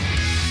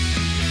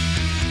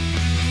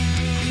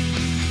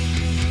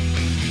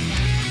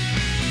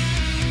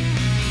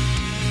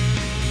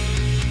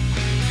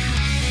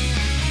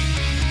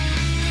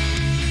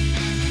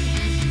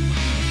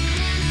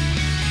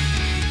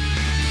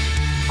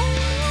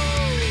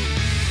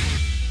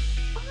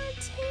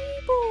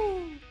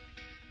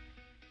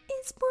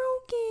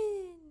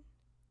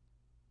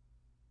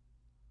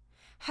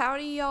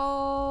Howdy,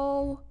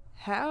 y'all.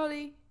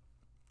 Howdy.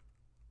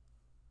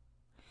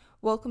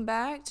 Welcome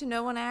back to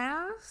No One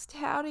Asked.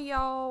 Howdy,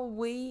 y'all.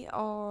 We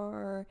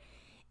are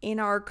in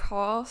our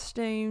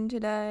costume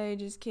today.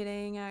 Just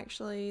kidding,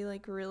 actually.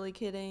 Like, really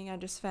kidding. I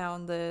just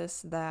found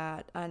this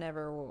that I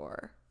never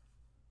wore.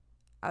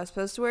 I was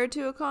supposed to wear it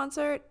to a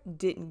concert,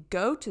 didn't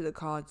go to the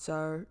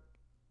concert.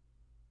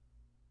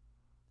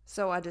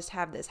 So I just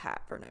have this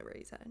hat for no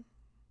reason.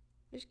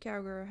 Just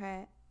cowgirl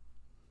hat.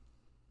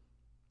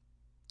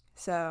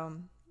 So,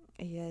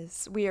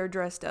 yes, we are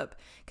dressed up.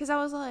 Because I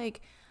was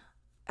like,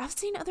 I've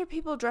seen other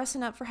people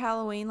dressing up for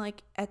Halloween,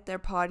 like at their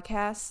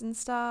podcasts and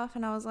stuff,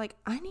 and I was like,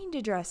 I need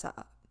to dress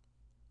up.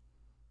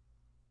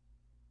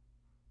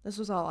 This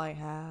was all I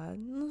had.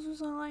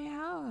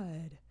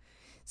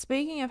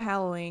 Speaking of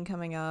Halloween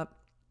coming up,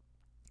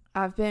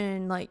 I've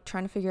been like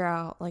trying to figure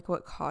out like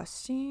what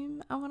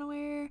costume I want to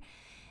wear,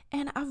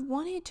 and I've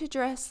wanted to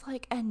dress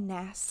like a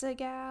NASA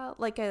gal,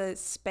 like a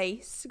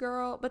space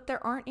girl, but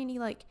there aren't any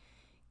like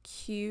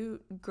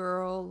cute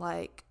girl,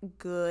 like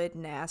good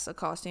NASA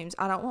costumes.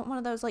 I don't want one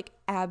of those like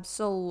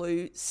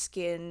absolute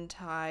skin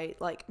tight,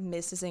 like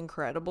Mrs.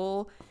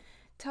 Incredible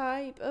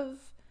type of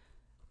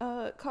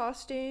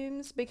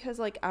costumes, because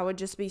like I would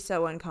just be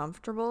so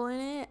uncomfortable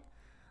in it.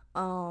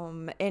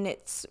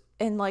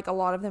 And like a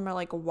lot of them are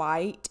like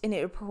white, and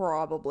it would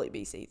probably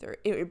be see-through.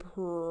 It would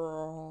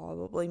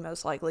probably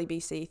most likely be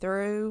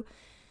see-through.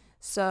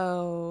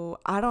 So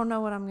I don't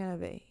know what I'm gonna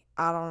be.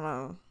 I don't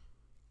know.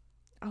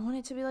 I want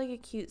it to be like a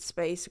cute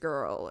space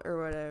girl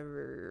or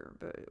whatever,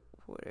 but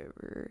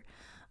whatever.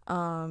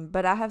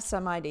 But I have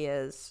some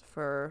ideas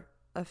for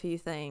a few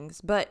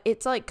things, but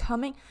it's like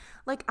coming,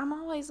 like I'm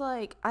always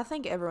like, I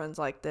think everyone's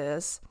like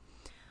this,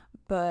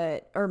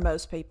 but, or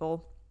most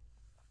people,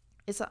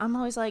 I'm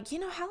always like,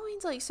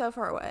 Halloween's like so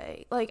far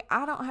away. Like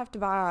I don't have to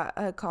buy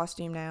a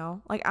costume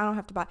now. Like I don't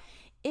have to buy,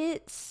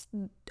 it's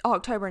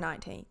October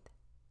 19th.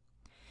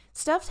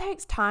 Stuff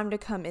takes time to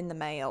come in the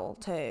mail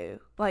too.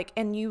 Like,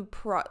 and you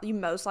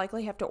most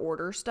likely have to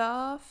order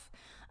stuff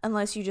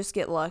unless you just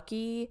get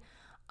lucky.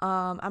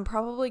 I'm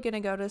probably gonna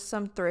go to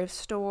some thrift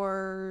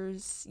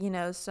stores,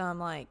 some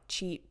like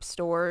cheap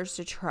stores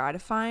to try to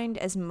find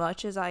as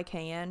much as I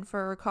can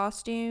for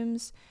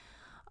costumes.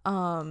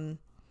 Um,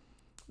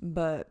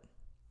 but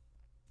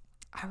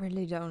I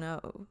really don't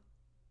know.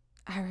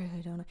 I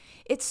really don't know.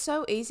 It's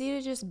so easy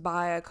to just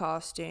buy a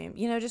costume.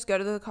 Just go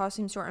to the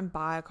costume store and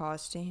buy a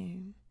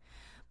costume.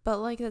 But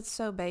like that's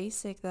so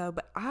basic though.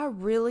 But I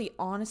really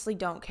honestly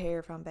don't care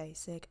if I'm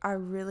basic. I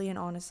really and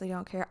honestly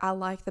don't care. I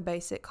like the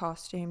basic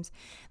costumes.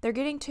 They're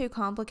getting too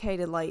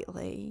complicated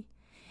lately.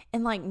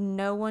 And like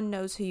no one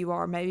knows who you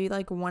are. Maybe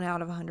like 1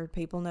 out of 100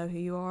 people know who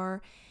you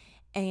are.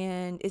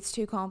 And it's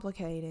too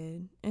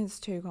complicated. It's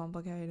too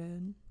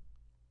complicated.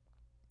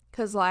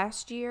 Cause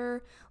last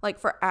year, like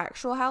for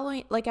actual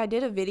Halloween, like I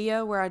did a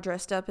video where I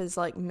dressed up as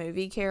like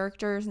movie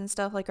characters and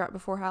stuff like right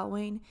before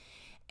Halloween.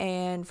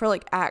 And for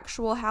like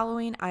actual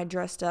Halloween, I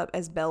dressed up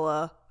as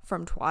Bella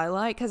from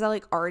Twilight because I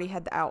like already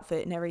had the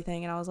outfit and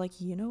everything. And I was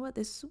like, you know what?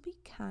 This will be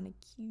kind of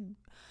cute.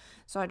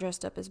 So I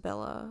dressed up as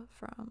Bella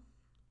from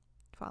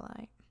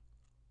Twilight.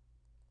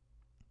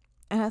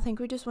 And I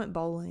think we just went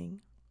bowling.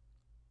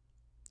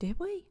 Did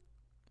we?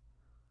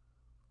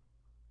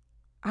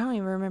 I don't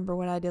even remember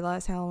what I did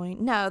last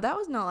Halloween. No, that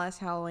was not last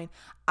Halloween.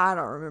 I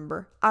don't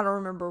remember. I don't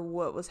remember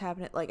what was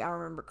happening. Like, I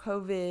remember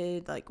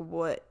COVID, like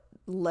what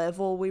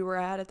level we were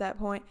at that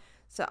point.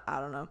 So, I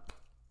don't know.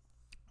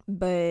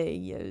 But,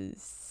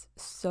 yes.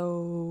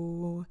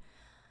 So,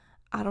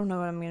 I don't know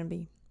what I'm going to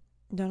be.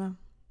 Don't know.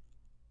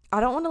 I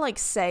don't want to, like,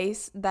 say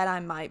that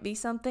I might be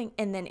something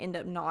and then end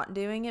up not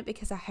doing it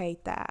because I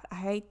hate that. I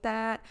hate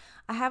that.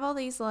 I have all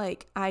these,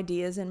 like,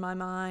 ideas in my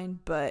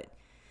mind, but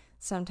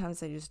sometimes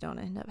they just don't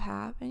end up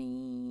happening.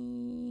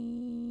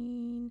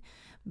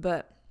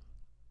 But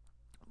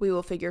we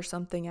will figure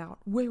something out.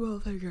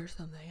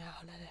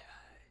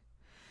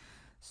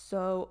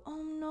 So,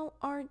 oh no,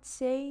 our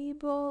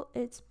table,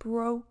 it's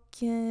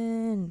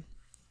broken.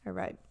 All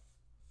right.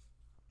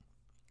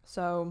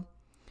 So,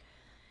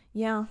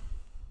 yeah.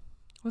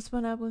 What's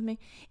been up with me?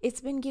 It's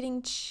been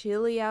getting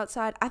chilly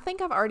outside. I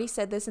think I've already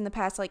said this in the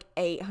past like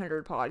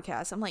 800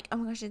 podcasts. I'm like, oh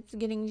my gosh, it's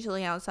getting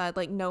chilly outside.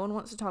 Like, no one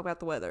wants to talk about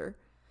the weather.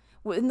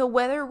 And the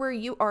weather where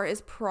you are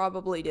is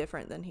probably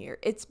different than here.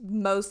 It's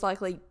most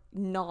likely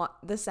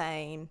not the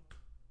same.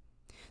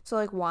 So,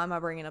 like, why am I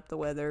bringing up the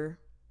weather?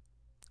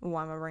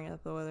 Why am I bringing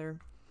up the weather?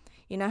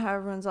 You know how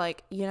everyone's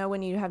like,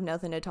 when you have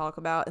nothing to talk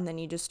about and then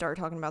you just start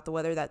talking about the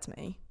weather? That's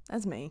me.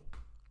 That's me.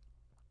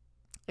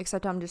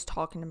 Except I'm just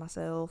talking to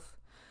myself.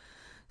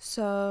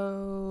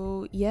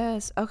 So,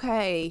 yes.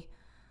 Okay.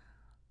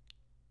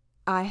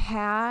 I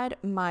had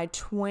my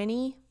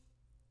 24th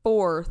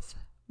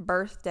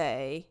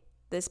birthday.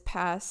 This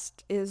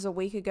past is a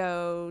week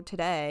ago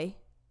today.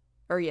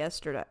 Or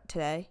yesterday.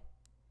 Today.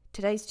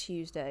 Today's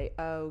Tuesday.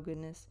 Oh,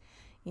 goodness.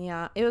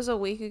 Yeah, it was a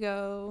week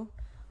ago.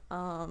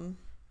 On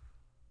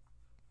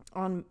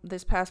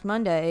this past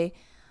Monday.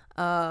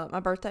 My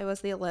birthday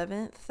was the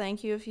 11th.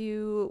 Thank you if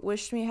you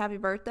wished me a happy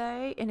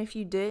birthday. And if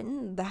you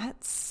didn't,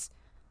 that's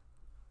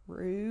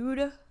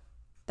rude.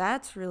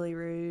 That's really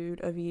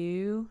rude of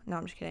you. No,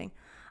 I'm just kidding.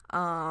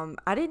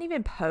 I didn't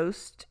even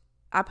post.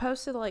 I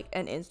posted like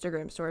an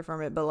Instagram story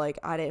from it, but like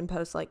I didn't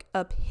post like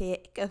a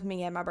pic of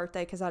me at my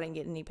birthday because I didn't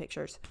get any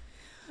pictures.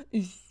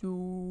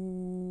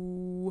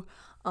 So,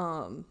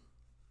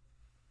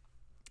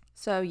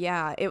 so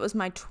yeah, it was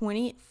my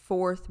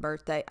 24th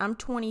birthday. I'm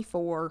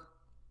 24.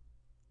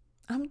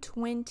 I'm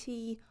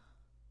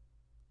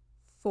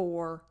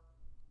 24.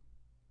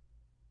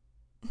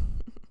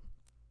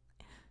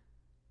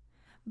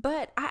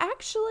 But I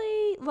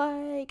actually,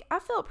 like, I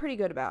felt pretty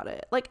good about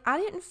it. Like, I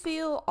didn't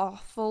feel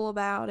awful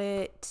about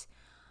it.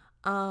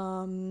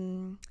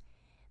 Um,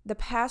 the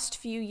past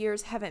few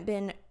years haven't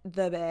been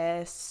the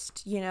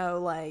best,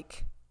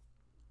 like,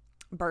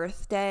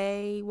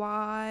 birthday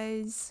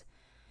wise.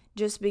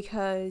 Just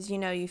because,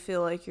 you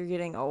feel like you're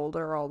getting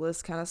older, all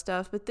this kind of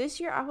stuff. But this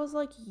year, I was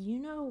like, you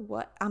know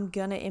what? I'm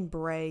gonna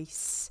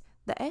embrace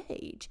the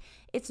age.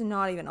 It's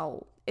not even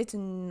old. It's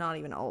not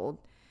even old.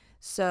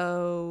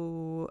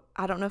 So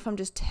I don't know if I'm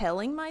just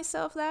telling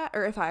myself that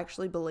or if I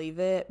actually believe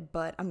it,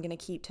 but I'm gonna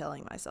keep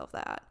telling myself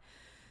that.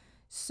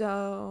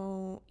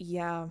 So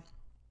yeah,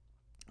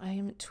 I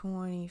am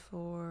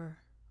 24.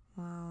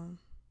 Wow.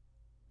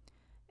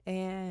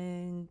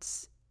 And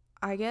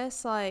I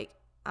guess like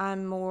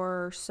I'm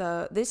more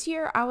so this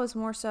year I was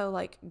more so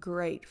like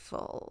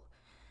grateful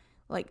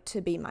like to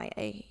be my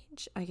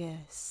age, I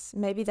guess.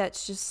 Maybe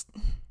that's just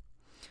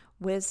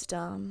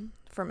wisdom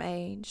from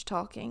age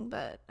talking,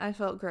 but I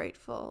felt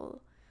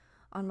grateful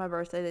on my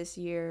birthday this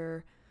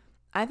year.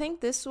 I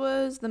think this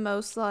was the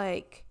most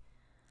like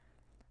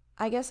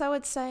I guess I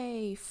would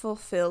say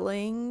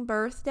fulfilling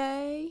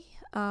birthday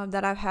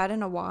that I've had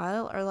in a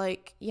while. Or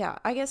like, yeah,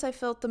 I guess I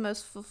felt the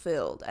most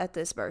fulfilled at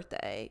this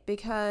birthday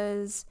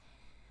because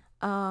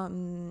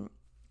um,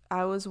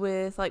 I was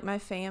with like my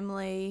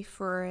family,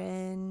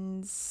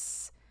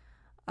 friends,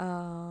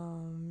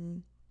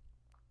 um,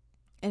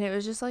 and it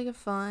was just like a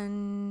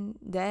fun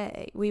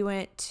day. We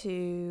went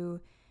to,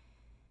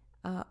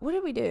 what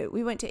did we do?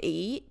 We went to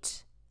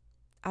eat.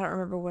 I don't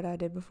remember what I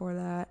did before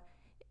that.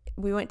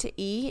 We went to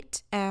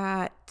eat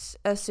at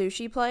a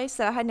sushi place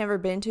that I had never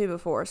been to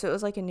before. So it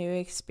was like a new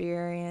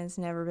experience,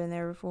 never been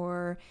there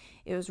before.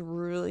 It was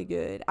really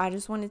good. I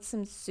just wanted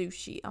some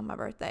sushi on my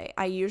birthday.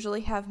 I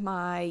usually have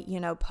my,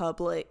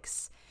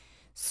 Publix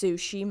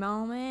sushi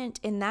moment,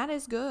 and that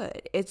is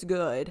good. It's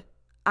good.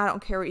 I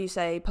don't care what you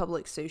say,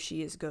 Publix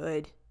sushi is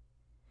good.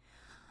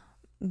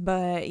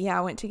 But yeah,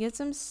 I went to get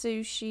some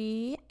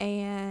sushi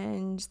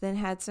and then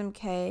had some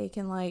cake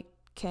and like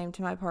came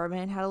to my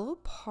apartment and had a little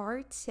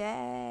party.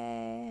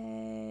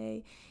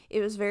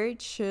 It was very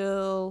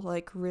chill,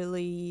 like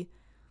really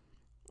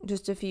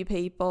just a few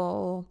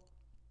people.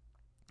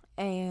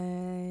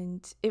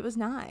 And it was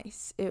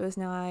nice. It was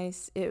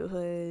nice. It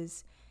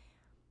was,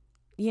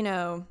 you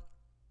know,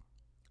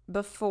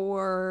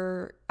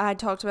 before I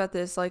talked about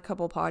this like a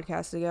couple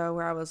podcasts ago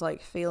where I was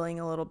like feeling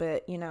a little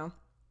bit,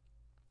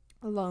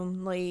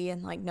 lonely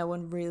and like no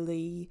one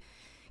really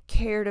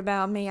cared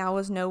about me. I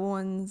was no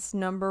one's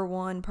number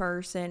one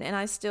person, and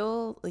I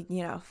still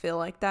feel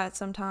like that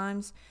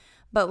sometimes.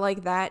 But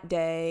like that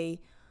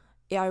day,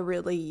 I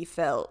really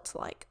felt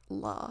like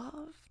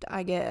loved,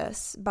 I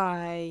guess,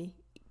 by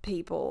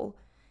people,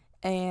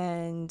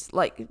 and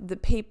like the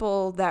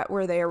people that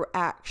were there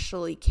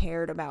actually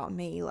cared about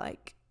me,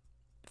 like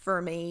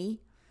for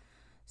me.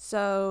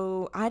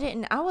 So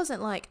I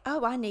wasn't like,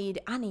 oh, I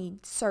need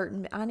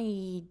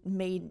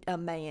me a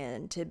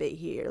man to be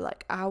here.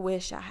 Like, I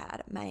wish I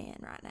had a man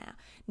right now.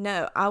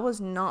 No, I was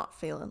not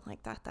feeling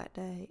like that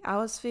day. I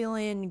was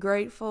feeling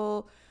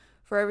grateful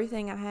for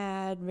everything I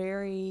had,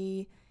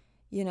 very,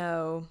 you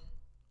know,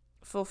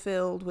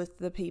 fulfilled with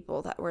the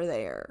people that were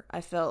there.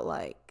 I felt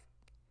like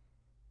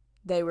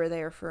they were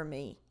there for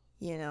me,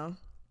 and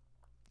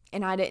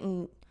I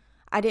didn't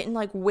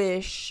like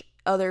wish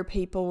other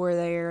people were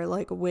there,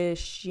 like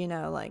wish,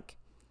 like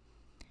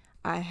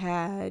I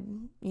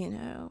had,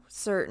 a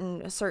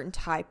certain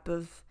type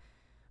of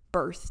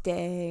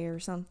birthday or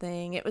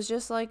something. It was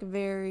just like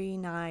very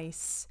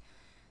nice.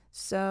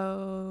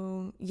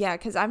 So, yeah,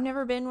 cuz I've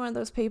never been one of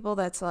those people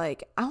that's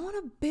like, I want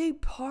a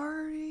big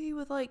party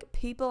with like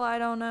people I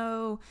don't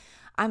know.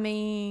 I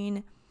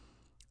mean,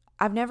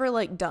 I've never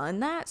like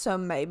done that, so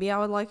maybe I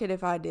would like it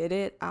if I did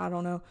it. I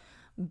don't know.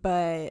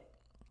 But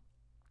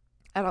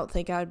I don't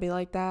think I would be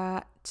like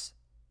that.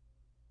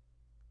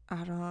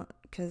 I don't,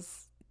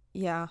 cuz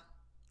yeah,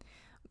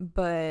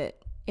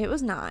 but it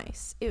was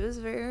nice. It was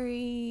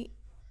very,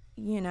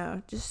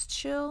 just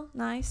chill,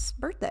 nice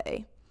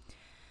birthday.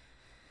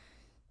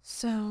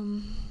 So,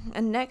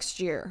 and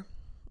next year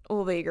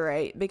will be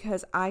great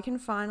because I can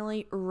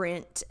finally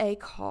rent a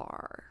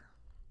car.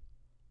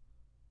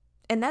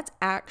 And I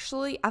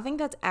think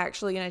that's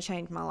actually going to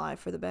change my life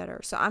for the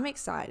better. So I'm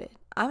excited.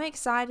 I'm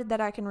excited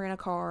that I can rent a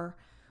car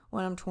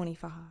when I'm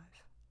 25.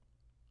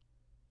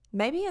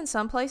 Maybe in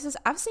some places,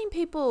 I've seen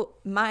people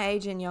my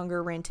age and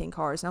younger renting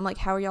cars, and I'm like,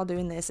 how are y'all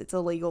doing this? It's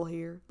illegal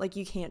here. Like,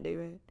 you can't do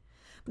it.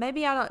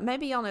 Maybe I don't.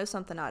 Maybe y'all know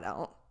something I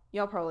don't.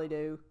 Y'all probably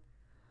do.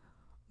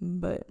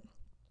 But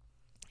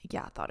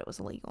yeah, I thought it was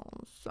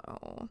illegal.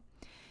 So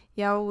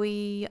yeah,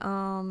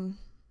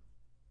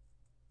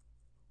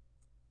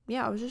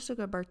 yeah, it was just a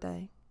good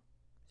birthday.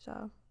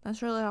 So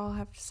that's really all I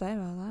have to say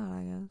about that,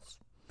 I guess.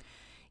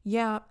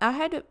 Yeah,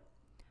 I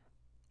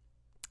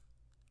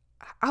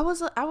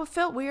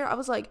felt weird. I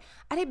was like,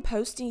 I didn't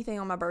post anything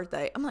on my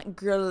birthday. I'm like,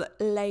 girl,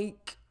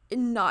 like,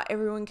 not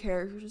everyone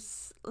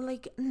cares.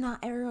 Like, not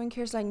everyone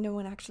cares. Like, no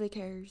one actually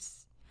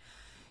cares.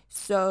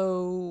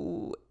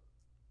 So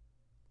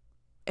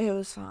it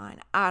was fine.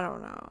 I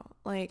don't know.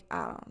 Like,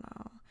 I don't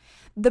know.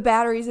 The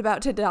battery's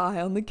about to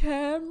die on the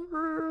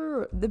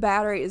camera. The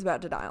battery is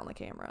about to die on the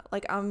camera.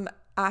 Like,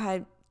 I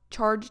had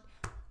charged.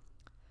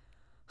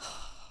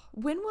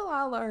 When will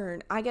I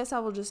learn? I guess I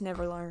will just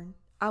never learn.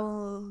 I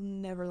will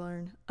never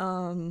learn.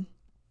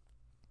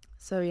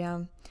 So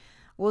yeah,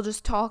 we'll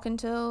just talk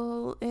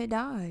until it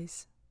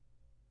dies.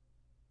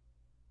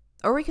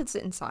 Or we could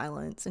sit in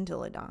silence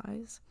until it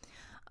dies.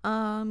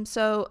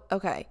 So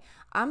okay,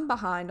 I'm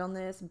behind on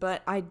this,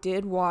 but I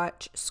did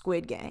watch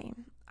Squid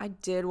Game.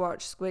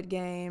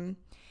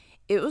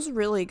 It was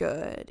really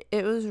good.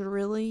 It was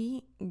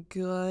really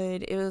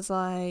good. It was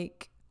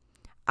like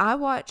I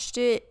watched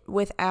it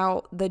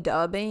without the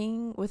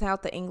dubbing,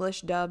 without the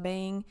English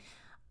dubbing.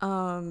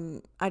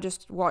 I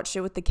just watched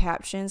it with the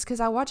captions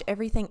because I watch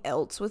everything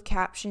else with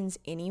captions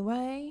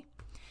anyway.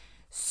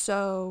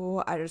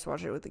 So I just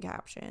watched it with the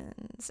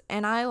captions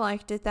and I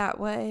liked it that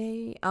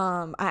way.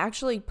 I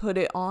actually put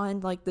it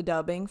on like the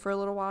dubbing for a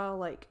little while,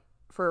 like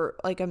for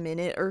like a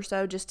minute or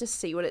so just to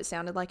see what it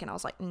sounded like. And I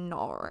was like,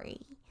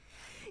 Nori.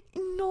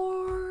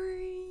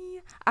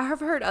 I have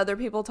heard other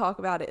people talk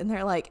about it and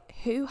they're like,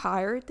 who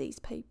hired these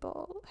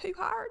people? Who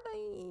hired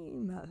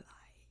them?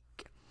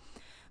 Like,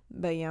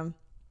 but yeah.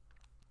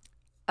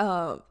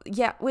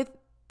 Yeah,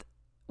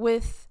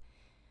 with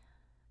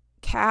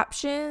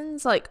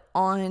captions like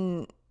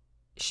on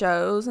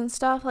shows and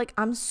stuff, like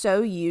I'm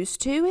so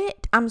used to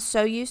it.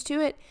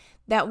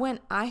 That when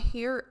I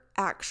hear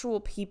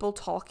actual people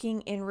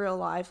talking in real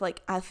life,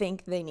 like I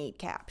think they need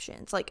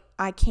captions. Like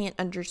I can't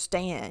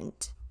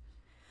understand,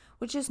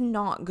 which is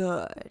not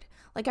good.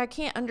 Like I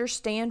can't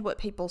understand what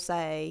people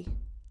say.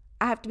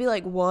 I have to be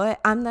like,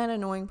 "What?" I'm that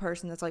annoying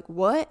person that's like,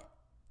 "What?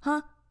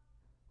 Huh?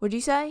 What'd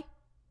you say?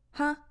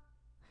 Huh?"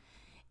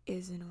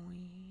 Is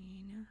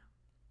annoying.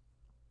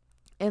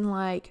 And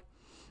like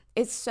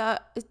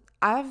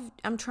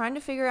I'm trying to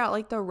figure out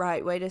like the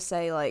right way to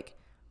say like,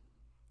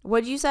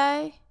 what'd you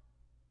say?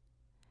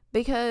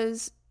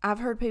 Because I've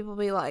heard people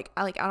be like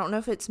I don't know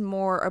if it's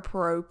more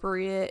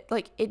appropriate.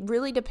 Like it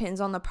really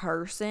depends on the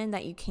person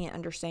that you can't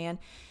understand.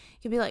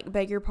 You could be like,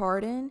 beg your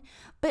pardon.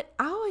 But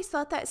I always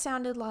thought that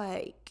sounded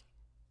like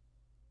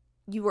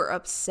you were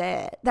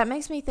upset. That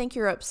makes me think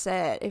you're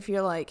upset if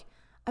you're like,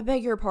 I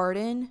beg your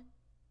pardon.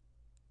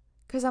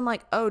 Because I'm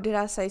like, oh, did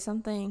I say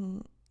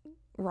something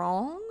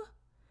wrong?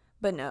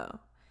 But no.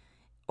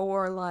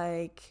 Or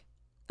like,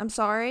 I'm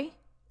sorry.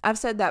 I've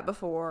said that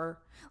before.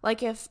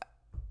 Like if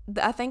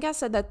I think I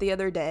said that the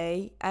other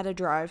day at a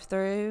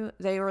drive-through,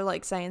 they were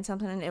like saying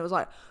something and it was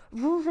like,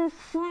 and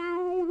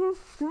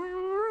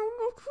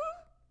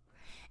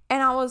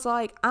I was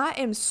like, I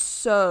am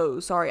so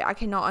sorry. I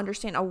cannot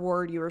understand a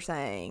word you were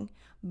saying,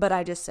 but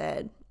I just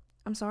said,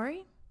 I'm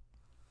sorry.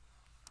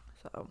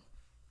 So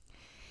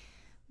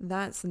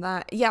that's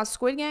that. Yeah,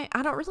 Squid Game,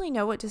 I don't really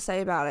know what to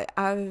say about it.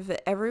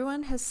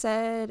 Everyone has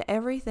said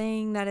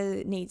everything that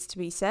it needs to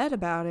be said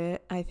about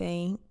it, I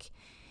think.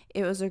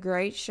 It was a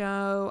great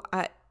show.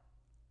 I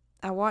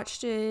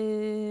watched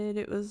it.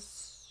 It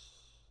was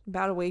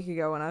about a week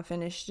ago when I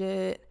finished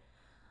it.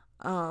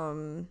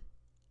 Yeah,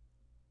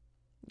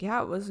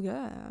 it was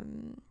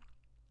good.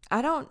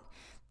 I don't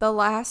the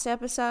last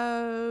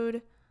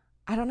episode,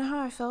 I don't know how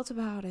I felt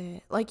about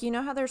it. Like, you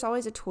know how there's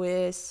always a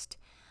twist.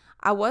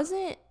 I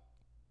wasn't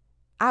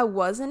I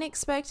wasn't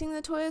expecting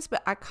the twist,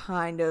 but I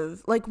kind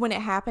of, like, when it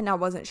happened, I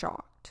wasn't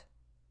shocked.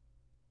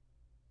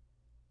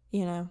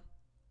 You know?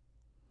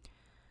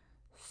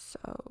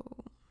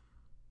 So,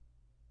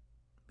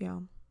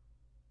 yeah.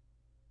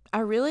 I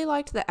really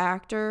liked the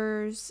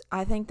actors.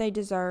 I think they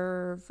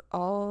deserve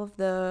all of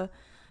the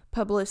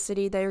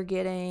publicity they're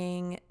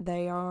getting.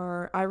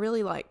 I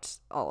really liked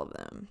all of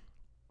them.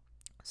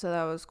 So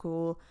that was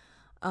cool.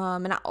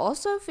 And I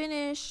also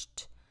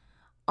finished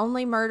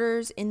Only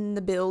Murders in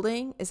the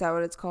Building. Is that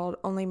what it's called?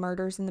 Only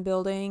Murders in the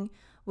Building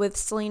with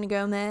Selena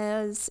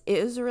Gomez.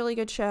 It was a really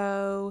good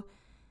show.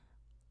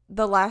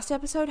 The last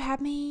episode had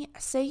me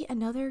see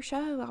another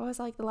show. I was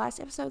like, the last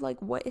episode,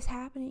 like, what is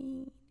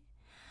happening?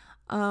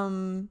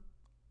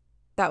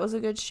 That was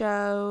a good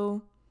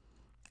show.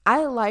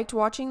 I liked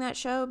watching that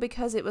show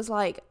because it was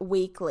like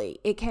weekly.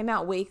 It came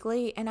out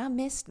weekly and I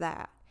missed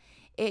that.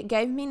 It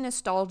gave me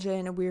nostalgia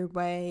in a weird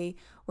way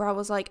where I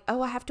was like,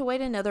 oh, I have to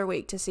wait another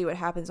week to see what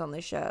happens on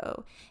this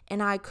show.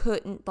 And I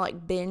couldn't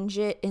like binge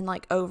it and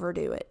like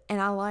overdo it.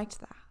 And I liked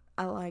that.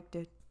 I liked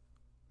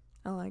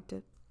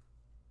it.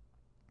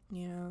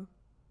 Yeah.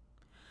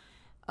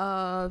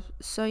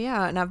 So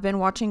yeah, and I've been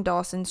watching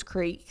Dawson's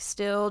Creek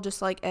still,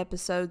 just like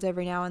episodes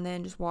every now and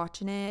then, just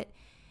watching it.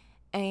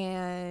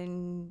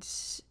 And,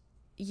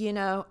 I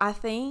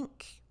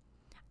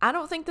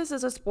don't think this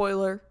is a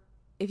spoiler.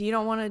 If you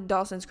don't want a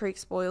Dawson's Creek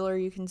spoiler,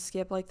 you can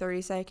skip like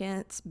 30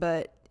 seconds,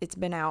 but it's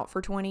been out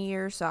for 20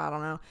 years, so I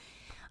don't know.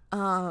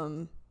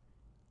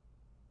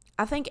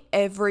 I think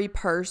every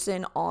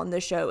person on the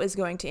show is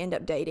going to end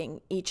up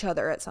dating each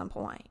other at some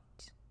point.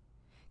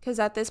 Because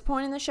at this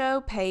point in the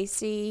show,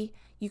 Pacey,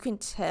 you can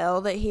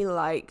tell that he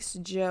likes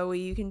Joey.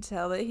 You can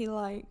tell that he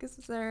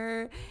likes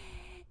her.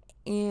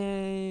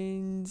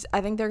 And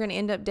I think they're going to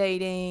end up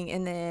dating,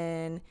 and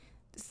then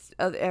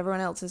everyone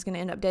else is going to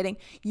end up dating.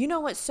 You know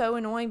what's so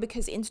annoying?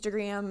 Because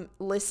Instagram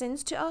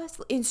listens to us.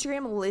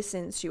 Instagram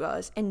listens to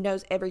us and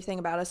knows everything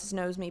about us.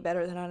 Knows me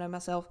better than I know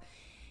myself.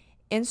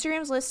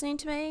 Instagram's listening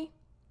to me,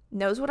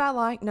 knows what I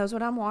like, knows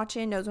what I'm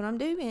watching, knows what I'm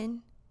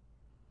doing.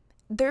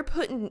 They're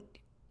putting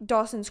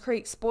Dawson's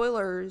Creek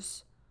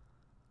spoilers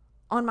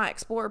on my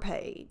Explore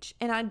page,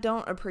 and I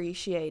don't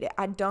appreciate it.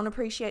 I don't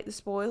appreciate the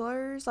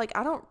spoilers. Like,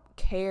 I don't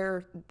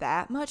care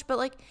that much, but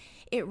like,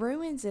 it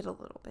ruins it a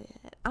little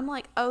bit. I'm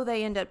like, oh,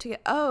 they end up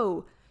together.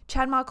 Oh,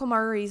 Chad Michael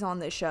Murray's on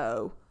this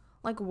show.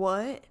 Like,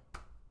 what?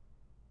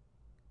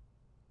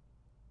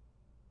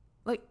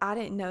 Like, I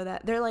didn't know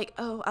that. They're like,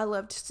 oh, I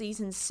loved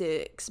season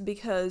 6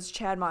 because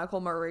Chad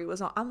Michael Murray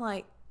was on. I'm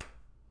like,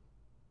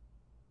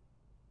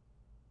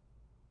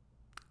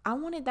 I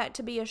wanted that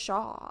to be a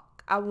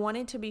shock. I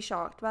wanted to be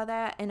shocked by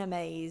that and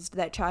amazed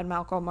that Chad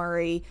Michael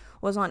Murray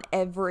was on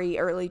every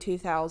early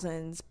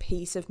 2000s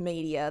piece of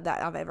media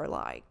that I've ever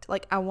liked.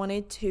 Like, I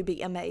wanted to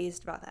be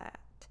amazed by that.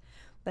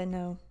 But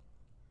no,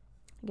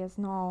 I guess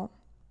not.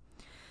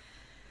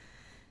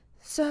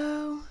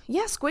 So,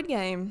 yeah, Squid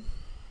Game.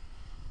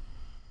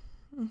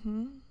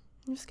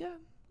 Let's go.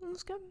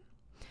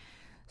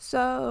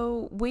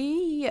 So,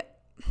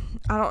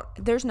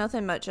 there's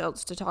nothing much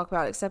else to talk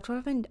about except what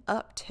I've been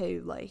up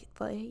to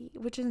lately,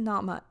 which is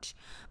not much.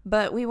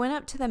 But we went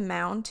up to the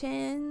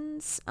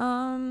mountains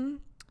a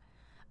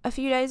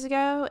few days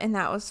ago, and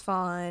that was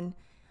fun.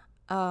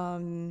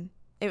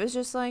 It was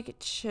just like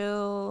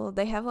chill.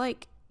 They have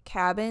like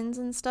cabins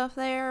and stuff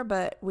there,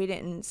 but we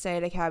didn't stay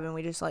at a cabin.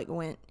 We just like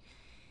went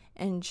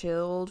and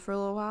chilled for a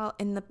little while.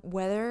 And the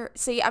weather,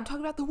 see, I'm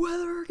talking about the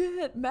weather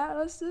again,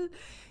 Madison.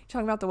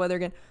 Talking about the weather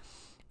again.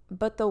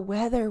 But the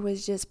weather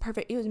was just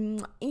perfect. It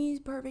was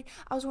perfect.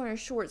 I was wearing a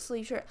short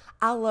sleeve shirt.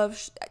 I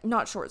love,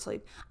 not short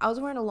sleeve. I was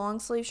wearing a long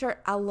sleeve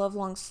shirt. I love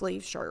long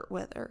sleeve shirt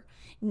weather.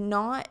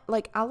 Not,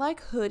 like, I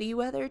like hoodie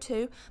weather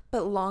too,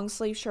 but long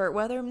sleeve shirt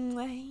weather,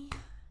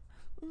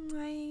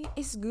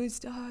 it's good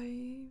stuff.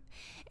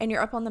 And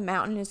you're up on the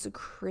mountain, it's a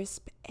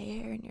crisp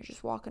air, and you're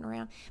just walking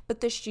around.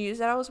 But the shoes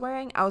that I was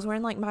wearing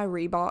like my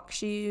Reebok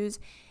shoes,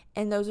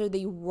 and those are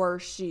the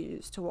worst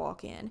shoes to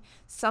walk in.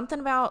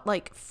 Something about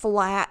like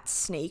flat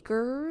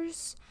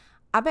sneakers.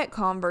 I bet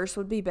Converse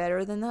would be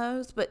better than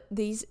those, but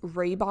these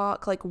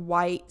Reebok like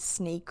white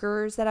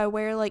sneakers that I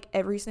wear like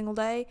every single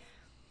day.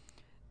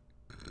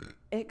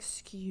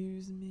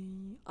 Excuse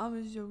me.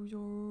 I'm so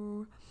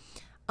sorry.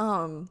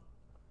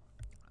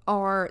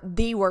 Are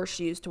the worst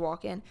shoes to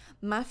walk in.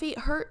 My feet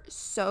hurt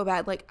so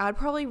bad. Like, I'd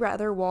probably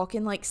rather walk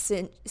in like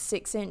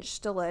 6-inch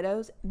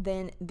stilettos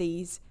than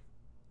these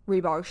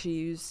Reebok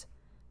shoes.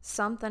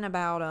 Something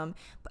about them.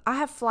 But I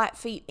have flat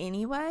feet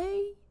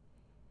anyway,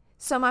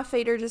 so my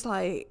feet are just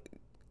like,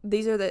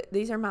 these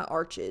are my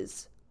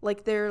arches.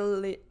 Like, they're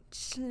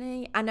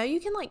literally, I know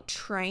you can like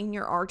train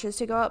your arches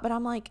to go up, but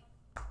I'm like,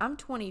 I'm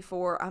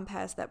 24. I'm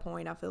past that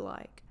point. I feel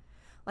like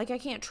I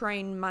can't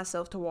train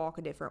myself to walk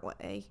a different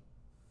way.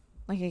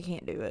 Like, I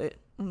can't do it.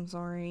 I'm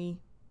sorry.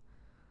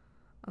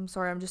 I'm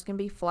just gonna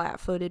be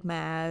flat-footed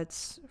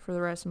Mads for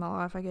the rest of my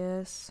life, I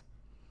guess.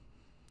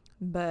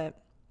 But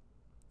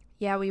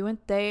yeah, we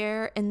went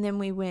there, and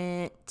then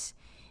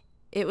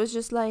it was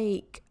just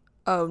like,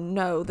 oh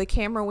no, the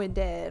camera went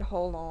dead.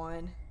 Hold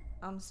on.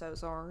 I'm so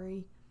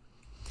sorry.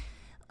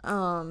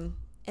 And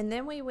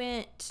then we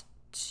went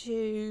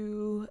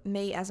to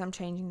me as I'm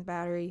changing the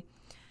battery.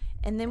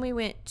 And then we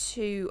went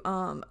to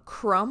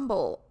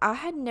Crumble. I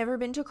had never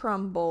been to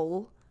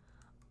Crumble.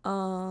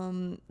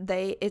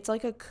 It's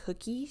like a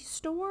cookie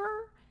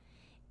store.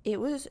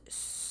 It was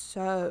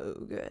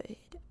so good.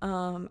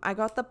 I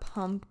got the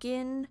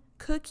pumpkin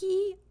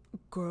cookie.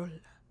 Girl.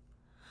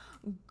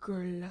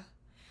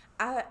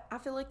 I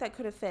feel like that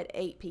could have fed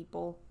 8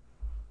 people.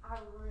 I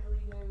really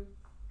do.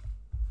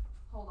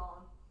 Hold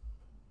on.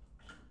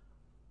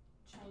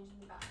 Changing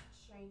the battery.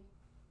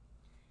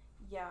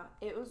 Yeah,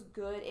 it was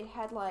good. It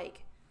had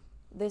like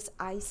this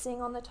icing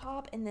on the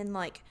top, and then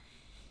like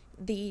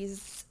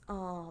these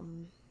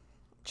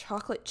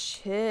chocolate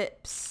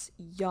chips.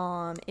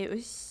 Yum. It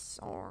was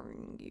so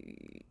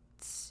good.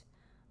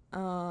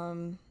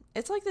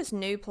 It's like this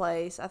new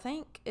place. I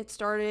think it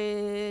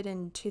started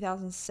in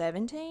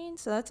 2017,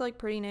 so that's like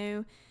pretty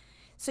new.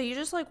 So you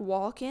just like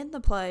walk in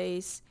the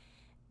place,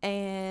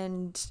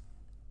 and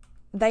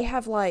they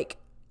have like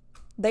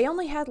they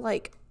only had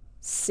like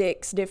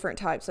 6 different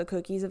types of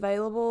cookies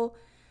available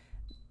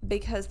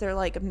because they're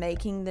like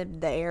making them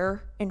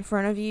there in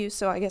front of you.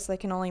 So I guess they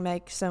can only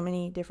make so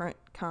many different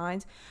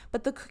kinds.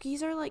 But the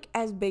cookies are like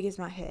as big as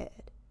my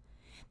head.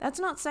 That's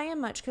not saying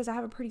much because I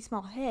have a pretty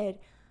small head,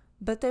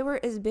 but they were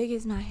as big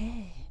as my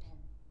head.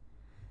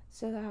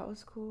 So that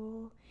was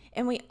cool.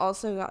 And we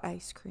also got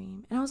ice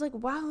cream. And I was like,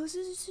 wow, this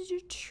is such a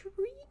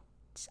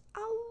treat.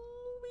 I'll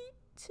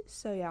eat.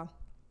 So yeah.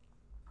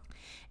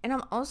 And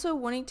I'm also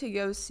wanting to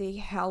go see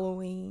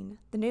Halloween.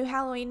 The new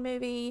Halloween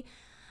movie.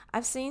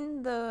 I've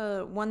seen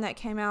the one that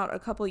came out a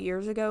couple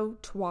years ago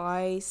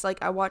twice.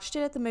 Like, I watched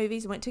it at the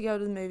movies, went to go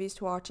to the movies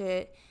to watch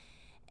it,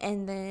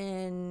 and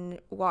then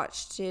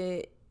watched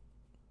it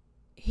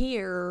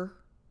here,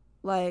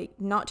 like,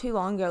 not too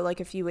long ago, like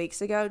a few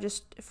weeks ago,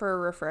 just for a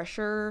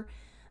refresher.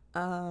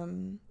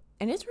 And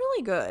it's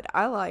really good.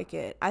 I like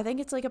it. I think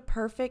it's, like, a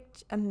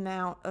perfect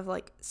amount of,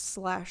 like,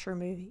 slasher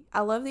movie.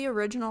 I love the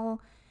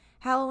original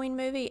Halloween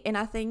movie, and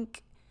I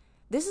think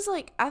this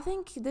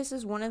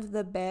is one of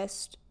the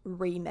best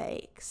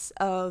remakes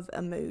of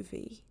a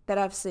movie that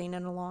I've seen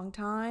in a long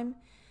time.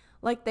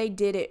 Like, they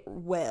did it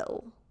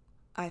well,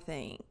 I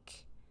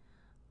think.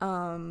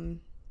 I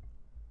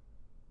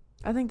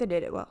think they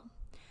did it well.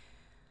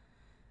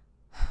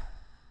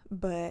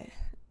 But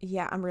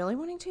yeah, I'm really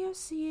wanting to go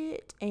see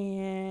it,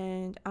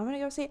 and I'm gonna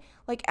go see it.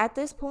 Like, at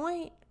this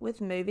point with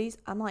movies,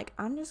 I'm like,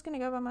 I'm just gonna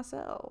go by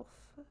myself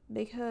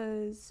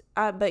because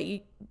I've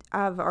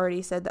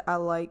already said that I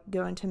like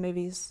going to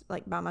movies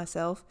like by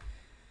myself.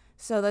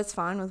 So that's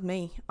fine with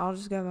me. I'll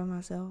just go by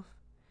myself.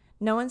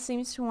 No one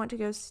seems to want to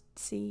go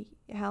see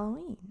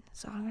Halloween.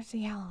 So I'm going to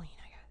see Halloween,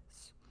 I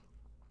guess.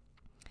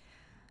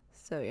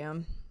 So yeah.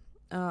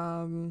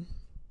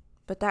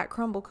 But that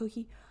crumble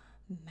cookie,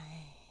 man,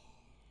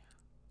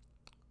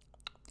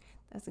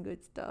 that's the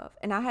good stuff.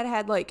 And I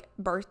had like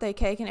birthday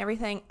cake and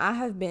everything.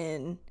 I've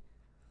been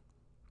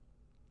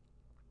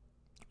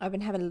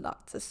having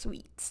lots of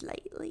sweets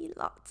lately.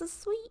 Lots of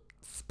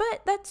sweets.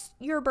 But that's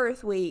your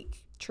birth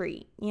week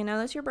treat. You know,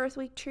 that's your birth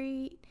week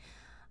treat.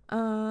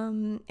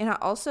 And I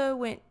also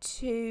we've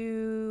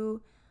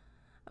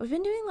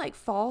been doing like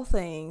fall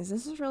things.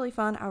 This is really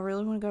fun. I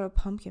really want to go to a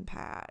pumpkin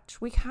patch.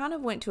 We kind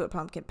of went to a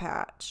pumpkin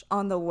patch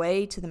on the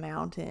way to the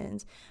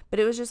mountains, but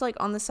it was just like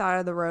on the side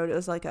of the road. It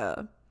was like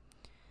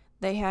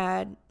they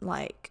had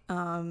like,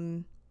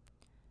 an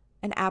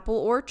apple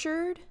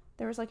orchard.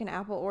 There was like an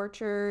apple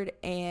orchard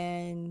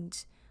and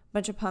a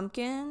bunch of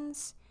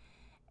pumpkins,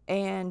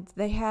 and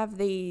they have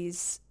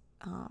these,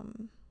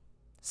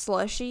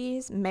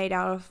 slushies made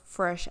out of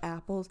fresh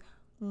apples.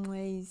 So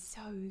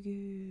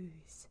good.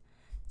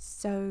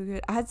 So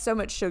good. I had so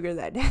much sugar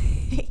that day.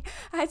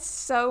 I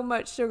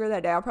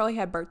probably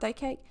had birthday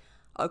cake,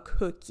 a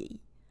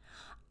cookie,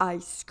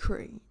 ice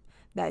cream,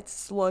 that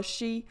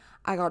slushy.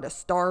 I got a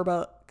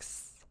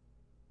Starbucks.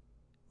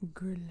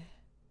 Girl.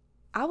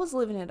 I was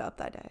living it up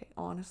that day.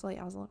 Honestly,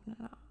 I was living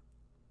it up.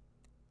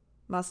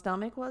 My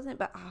stomach wasn't,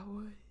 but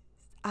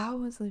I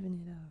was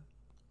living it up.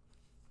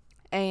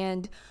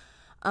 And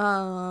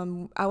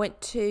I went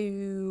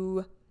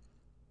to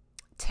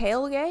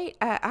tailgate.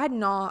 I've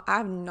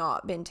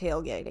not been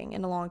tailgating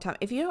in a long time.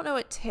 If you don't know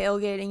what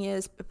tailgating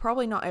is,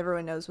 probably not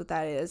everyone knows what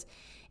that is.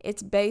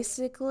 It's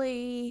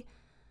basically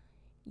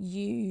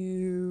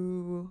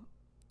I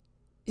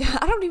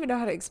don't even know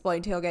how to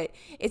explain tailgate.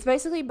 It's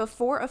basically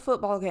before a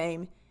football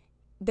game,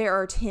 there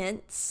are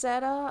tents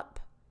set up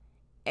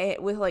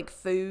with like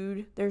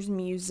food. There's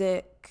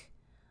music.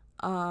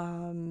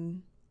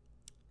 Some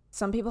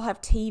people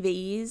have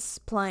TVs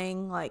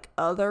playing like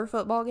other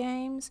football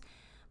games,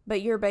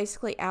 but you're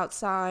basically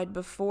outside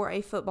before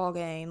a football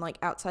game, like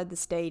outside the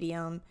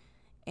stadium,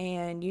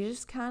 and you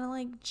just kind of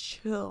like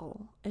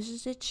chill. It's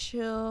just a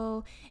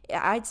chill.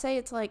 I'd say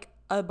it's like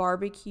a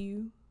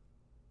barbecue,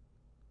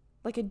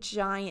 like a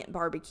giant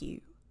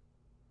barbecue.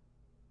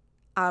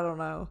 I don't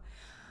know.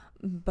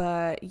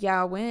 But yeah,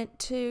 I went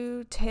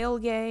to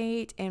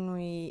tailgate and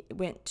we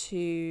went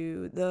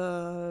to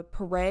the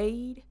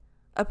parade.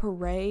 A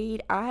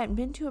parade. I hadn't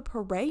been to a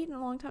parade in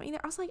a long time either.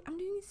 I was like, I'm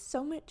doing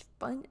so much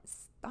fun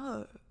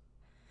stuff.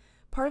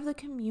 Part of the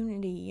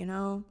community, you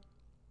know?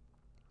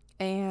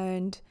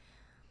 And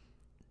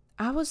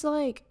I was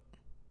like,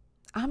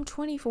 I'm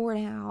 24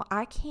 now.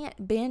 I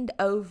can't bend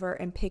over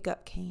and pick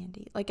up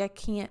candy. Like, I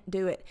can't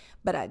do it.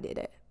 But I did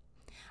it.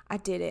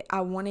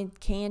 I wanted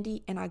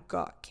candy and I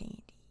got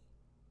candy.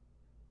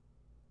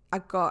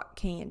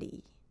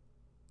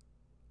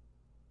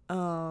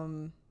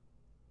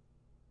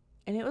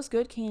 And it was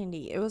good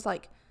candy. It was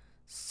like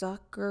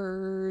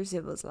Suckers.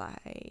 It was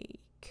like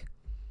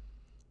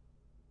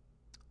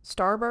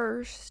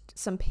Starburst,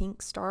 some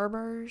pink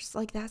Starburst.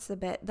 Like, that's the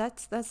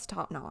best. That's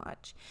top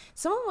notch.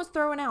 Someone was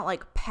throwing out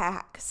like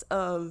packs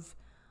of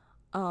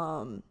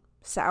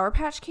Sour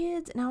Patch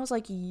Kids, and I was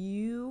like,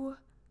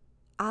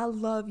 I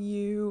love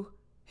you,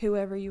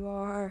 whoever you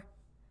are,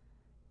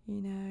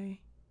 you know.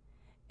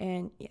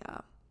 And yeah.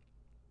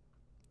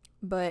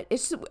 But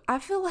I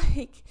feel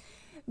like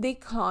the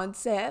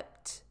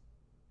concept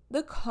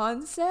The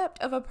concept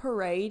of a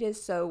parade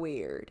is so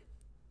weird.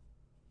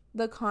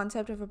 The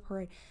concept of a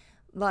parade.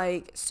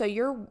 Like,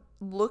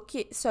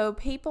 so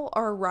people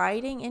are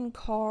riding in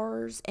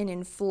cars and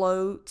in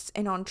floats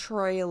and on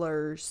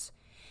trailers,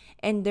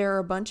 and there are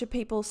a bunch of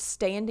people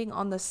standing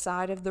on the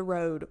side of the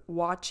road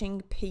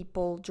watching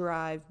people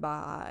drive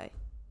by.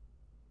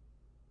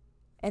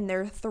 And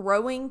they're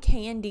throwing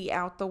candy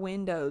out the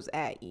windows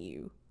at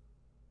you.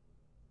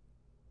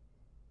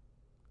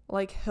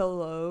 Like,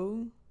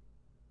 hello?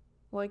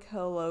 Like,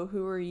 hello,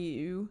 who are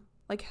you?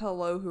 Like,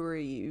 hello, who are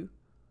you?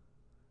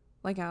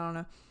 Like, I don't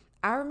know.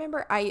 I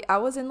remember I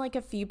was in like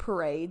a few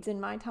parades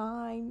in my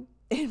time.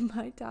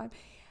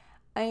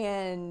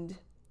 And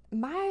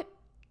my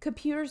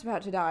computer's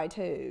about to die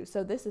too,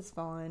 so this is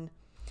fun.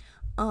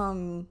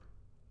 Um,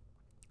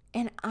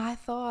 and I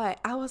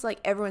was like,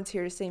 everyone's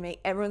here to see me.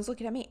 Everyone's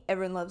looking at me.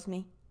 Everyone loves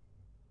me.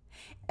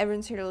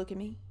 Everyone's here to look at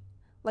me.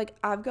 Like,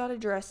 I've got to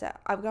dress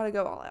out. I've got to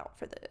go all out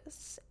for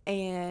this.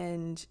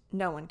 And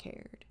no one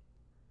cared.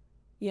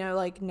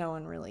 Like, no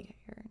one really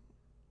cared.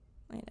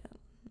 I know.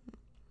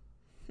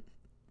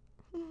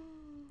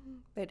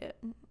 They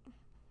didn't.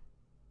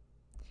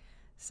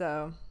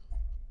 So,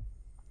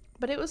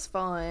 but it was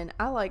fun.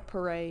 I like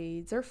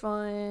parades. They're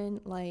fun,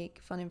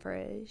 like fun and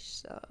fresh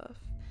stuff.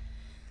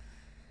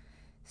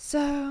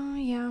 So,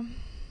 yeah.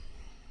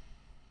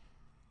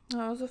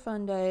 That was a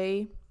fun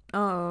day.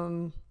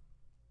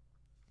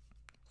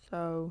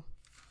 So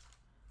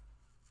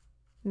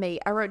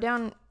I wrote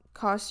down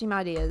costume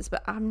ideas,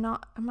 but I'm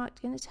not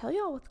going to tell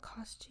y'all what the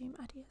costume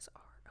ideas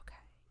are, okay?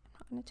 I'm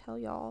not going to tell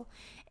y'all.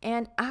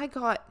 And I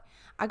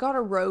got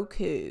a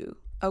Roku,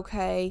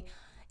 okay?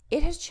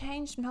 It has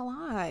changed my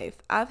life.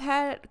 I've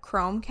had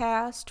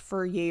Chromecast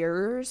for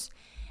years,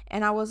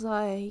 and I was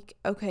like,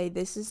 okay,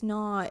 this is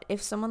not,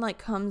 if someone like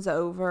comes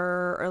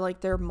over or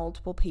like there are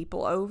multiple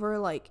people over,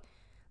 like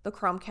the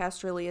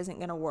Chromecast really isn't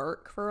going to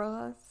work for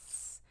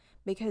us,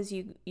 because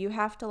you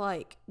have to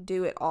like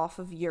do it off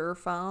of your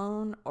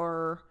phone,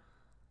 or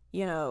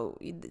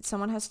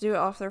someone has to do it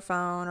off their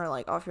phone or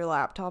like off your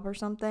laptop or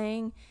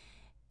something.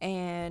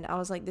 And I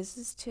was like, this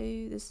is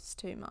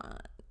too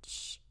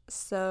much.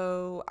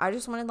 So I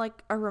just wanted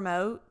like a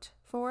remote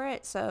for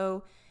it.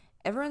 So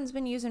everyone's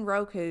been using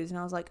Roku's, and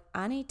I was like,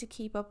 I need to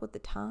keep up with the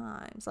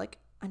times. Like,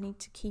 I need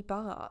to keep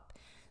up.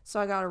 So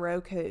I got a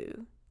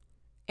Roku,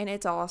 and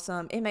it's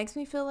awesome. It makes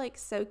me feel like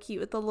so cute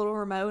with the little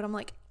remote. I'm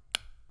like,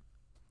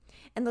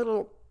 and the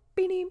little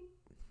beanie,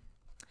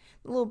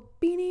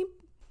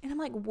 and I'm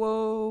like,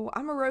 whoa,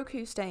 I'm a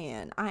Roku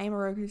stan. I am a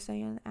Roku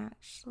stan,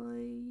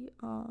 actually.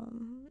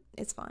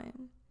 It's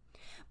fine.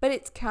 But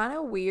it's kind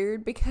of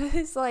weird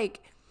because,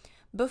 like,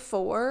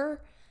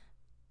 before,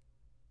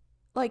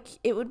 like,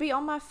 it would be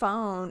on my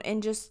phone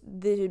and just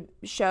the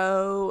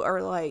show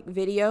or, like,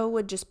 video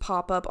would just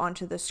pop up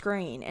onto the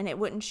screen. And it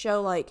wouldn't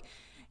show, like,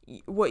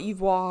 what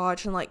you've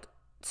watched and, like,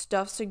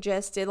 stuff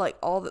suggested, like,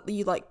 all that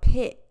you, like,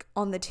 pick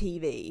on the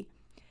TV.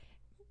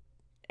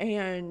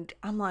 And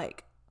I'm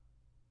like,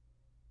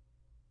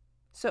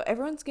 so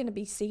everyone's going to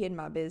be seeing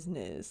my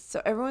business.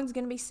 So everyone's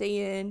going to be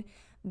seeing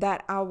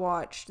that I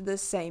watched the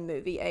same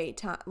movie 8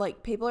 times.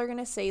 Like, people are going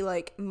to see,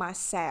 like, my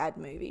sad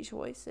movie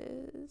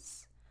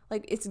choices.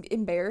 Like, it's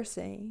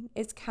embarrassing.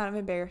 It's kind of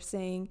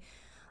embarrassing.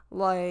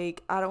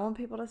 Like, I don't want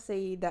people to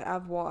see that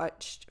I've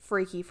watched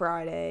Freaky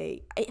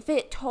Friday. If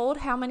it told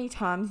how many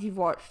times you've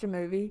watched a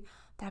movie,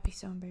 that'd be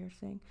so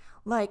embarrassing.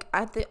 Like,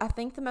 I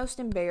think the most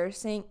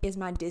embarrassing is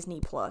my Disney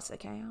Plus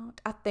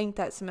account. I think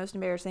that's the most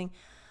embarrassing,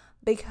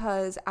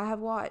 because I have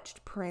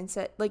watched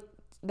Princess, like,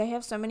 they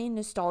have so many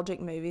nostalgic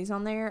movies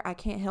on there, I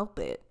can't help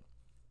it.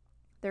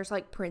 There's,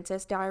 like,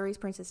 Princess Diaries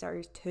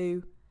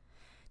 2,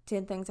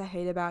 10 Things I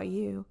Hate About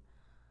You,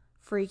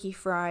 Freaky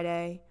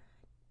Friday,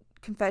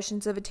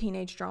 Confessions of a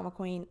Teenage Drama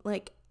Queen.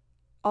 Like,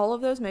 all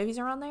of those movies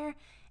are on there,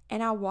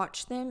 and I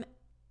watch them.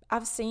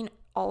 I've seen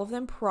all of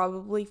them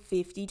probably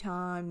 50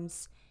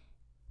 times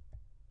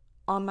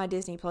on my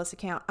Disney Plus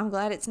account. I'm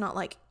glad it's not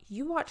like,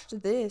 you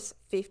watched this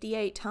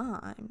 58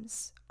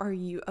 times. Are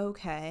you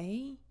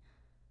okay?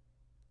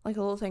 Like,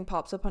 a little thing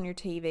pops up on your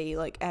TV,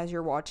 like, as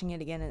you're watching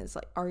it again, and it's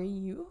like, are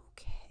you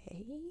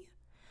okay?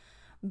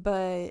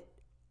 But,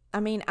 I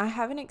mean, I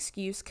have an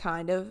excuse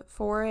kind of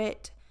for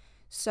it.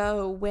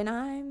 So, when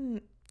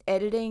I'm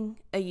editing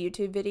a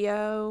YouTube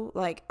video,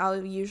 like,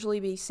 I'll usually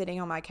be sitting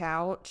on my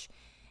couch,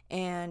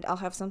 and I'll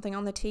have something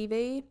on the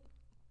TV,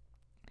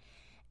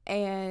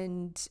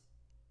 and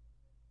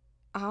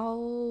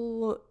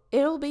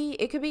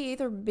it could be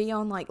either be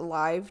on like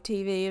live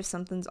TV if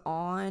something's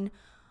on,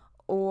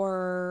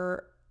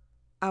 or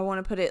I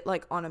want to put it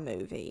like on a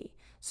movie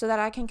so that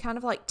I can kind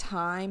of like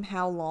time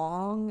how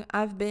long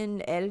I've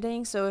been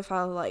editing. So if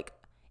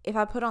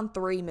I put on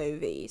 3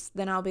 movies,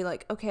 then I'll be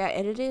like, okay, I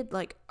edited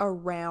like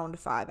around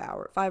 5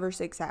 or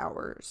 6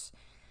 hours.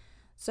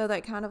 So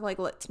that kind of like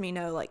lets me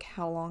know like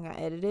how long I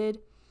edited.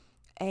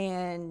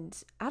 And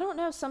I don't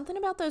know, something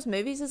about those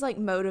movies is like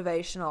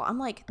motivational. I'm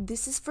like,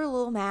 this is for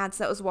Lil Mads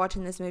that was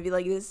watching this movie.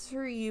 Like, this is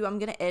for you. I'm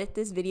going to edit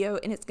this video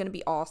and it's going to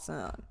be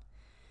awesome.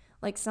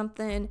 like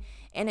something,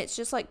 and it's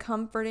just like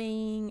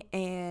comforting.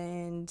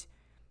 And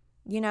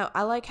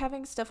I like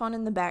having stuff on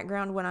in the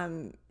background when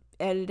I'm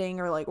editing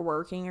or like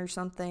working or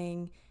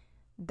something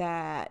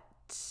that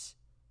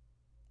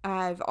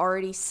I've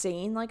already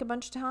seen like a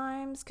bunch of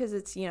times, because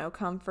it's,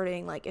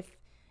 comforting. Like if,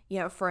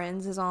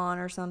 Friends is on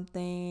or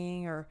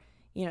something, or,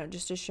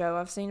 just a show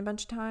I've seen a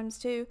bunch of times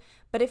too.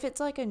 But if it's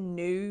like a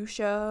new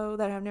show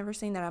that I've never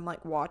seen that I'm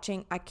like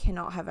watching, I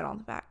cannot have it on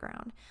the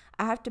background.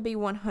 I have to be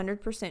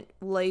 100%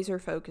 laser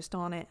focused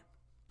on it.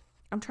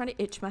 I'm trying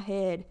to itch my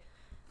head.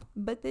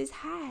 But this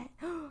hat,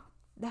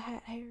 the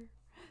hat hair.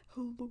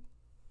 Hello.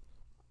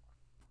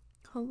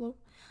 Hello.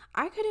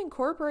 I could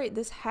incorporate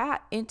this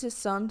hat into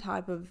some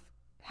type of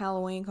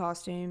Halloween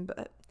costume,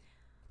 but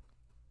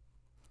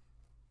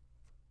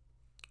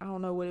I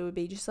don't know what it would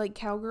be. Just like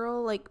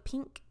cowgirl, like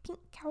pink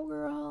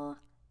cowgirl.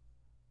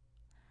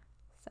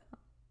 So,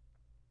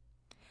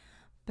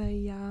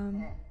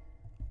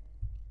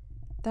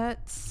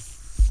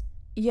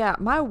 but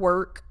my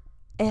work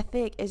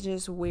ethic is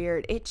just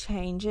weird. It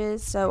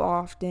changes so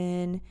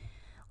often.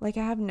 Like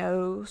I have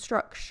no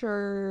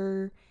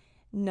structure,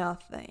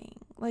 nothing.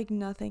 Like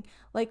nothing.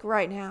 Like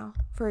right now,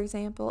 for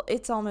example,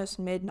 it's almost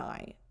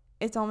midnight.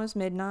 You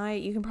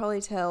can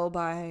probably tell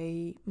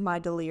by my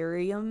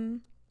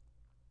delirium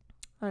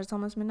that it's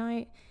almost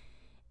midnight.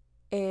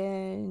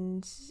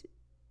 And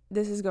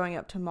this is going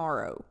up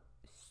tomorrow.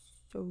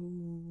 So,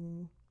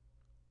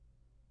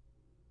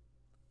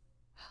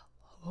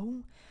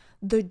 hello?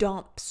 The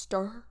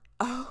dumpster.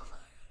 Oh my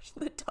gosh,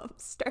 the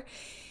dumpster.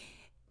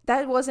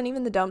 That wasn't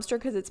even the dumpster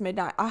because it's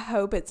midnight. I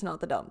hope it's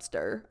not the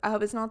dumpster. I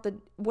hope it's not the,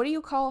 what do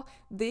you call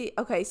the,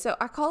 okay, so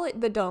I call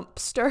it the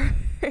dumpster.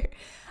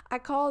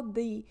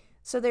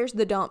 So there's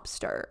the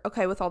dumpster,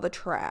 okay, with all the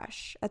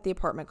trash at the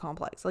apartment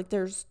complex. Like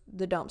there's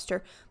the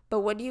dumpster.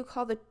 But what do you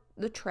call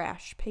the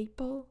trash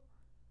people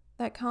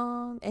that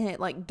come and it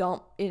like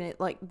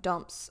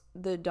dumps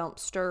the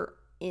dumpster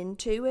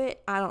into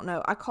it? I don't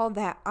know. I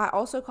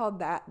also call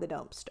that the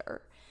dumpster.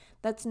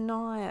 That's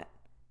not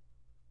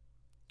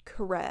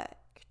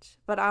correct,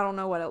 but I don't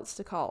know what else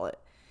to call it.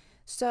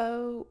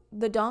 So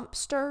the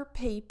dumpster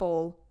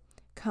people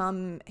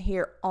come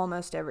here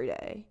almost every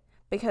day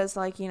because,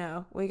 like,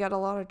 we got a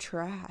lot of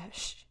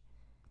trash.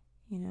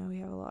 We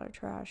have a lot of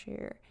trash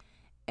here.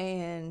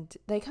 And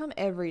they come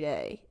every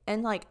day.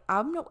 And like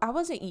I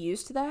wasn't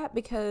used to that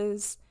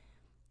because,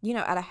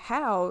 at a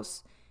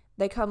house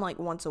they come like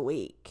once a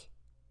week.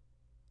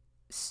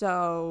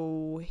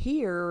 So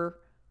here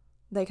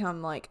they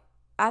come like,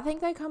 I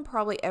think they come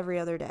probably every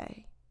other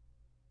day.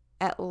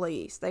 At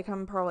least. They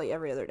come probably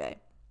every other day.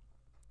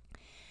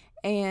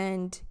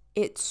 And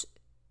it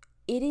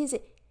is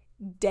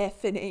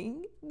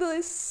deafening.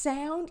 The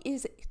sound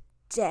is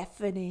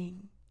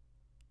deafening.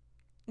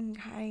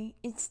 Okay?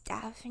 It's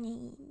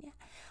deafening.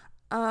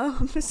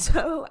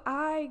 So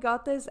I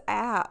got this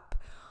app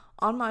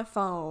on my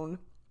phone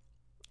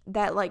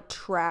that like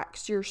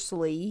tracks your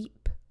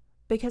sleep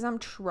because I'm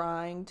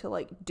trying to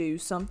like do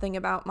something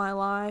about my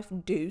life,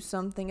 do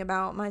something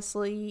about my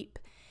sleep.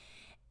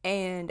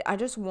 And I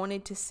just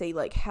wanted to see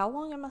like how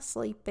long am I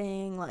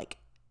sleeping? Like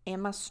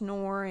am I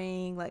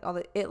snoring? Like all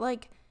that.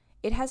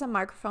 It has a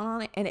microphone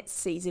on it and it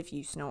sees if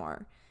you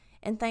snore.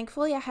 And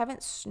thankfully I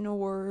haven't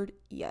snored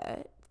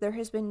yet. There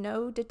has been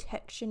no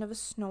detection of a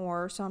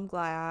snore, so I'm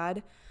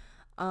glad.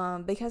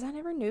 Because I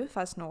never knew if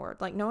I snored.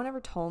 Like no one ever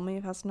told me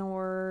if I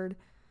snored.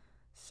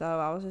 So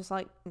I was just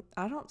like,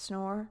 I don't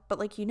snore. But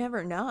like you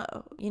never know.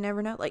 You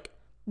never know. Like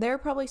there are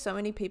probably so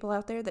many people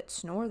out there that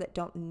snore that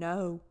don't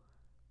know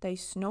they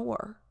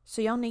snore.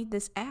 So y'all need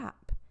this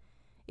app.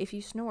 If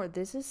you snore,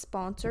 this is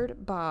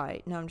sponsored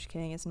by, no, I'm just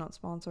kidding. It's not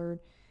sponsored.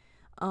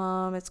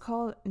 It's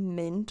called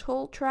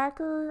Mental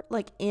Tracker,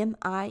 like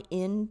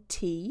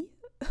MINT.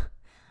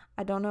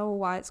 I don't know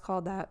why it's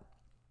called that.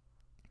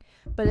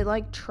 But it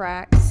like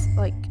tracks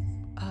like,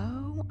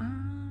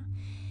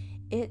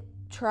 it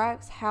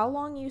tracks how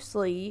long you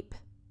sleep.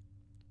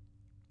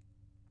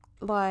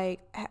 Like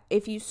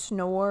if you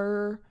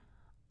snore,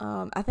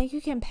 I think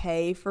you can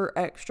pay for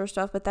extra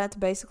stuff, but that's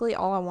basically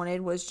all I wanted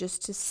was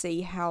just to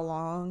see how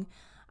long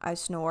I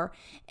snore.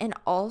 And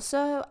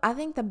also, I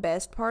think the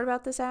best part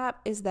about this app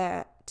is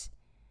that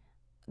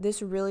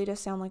this really does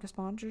sound like a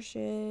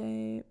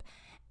sponsorship.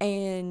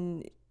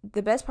 And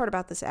the best part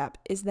about this app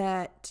is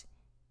that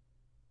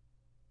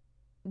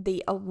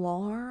the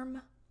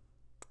alarm,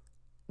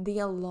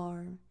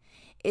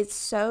 it's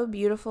so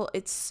beautiful.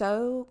 It's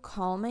so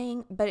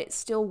calming, but it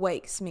still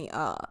wakes me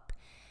up.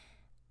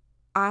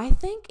 I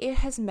think it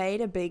has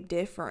made a big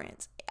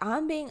difference.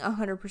 I'm being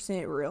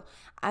 100% real.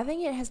 I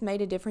think it has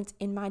made a difference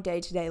in my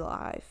day-to-day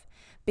life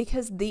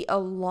because the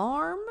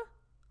alarm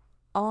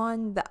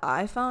on the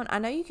iPhone, I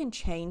know you can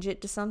change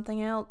it to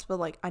something else, but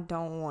like I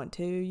don't want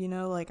to,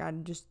 like I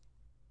just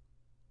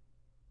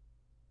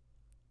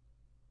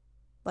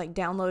like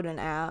download an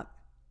app,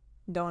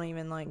 don't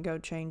even like go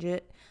change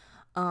it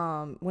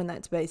when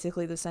that's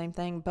basically the same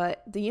thing.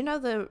 But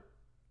the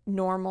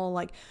normal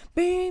like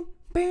beep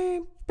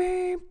beep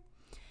beep,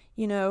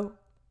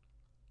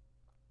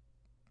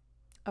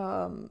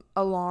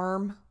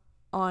 alarm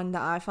on the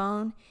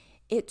iPhone.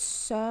 It's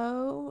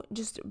so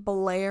just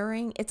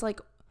blaring. It's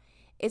like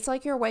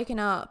you're waking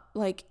up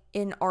like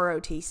in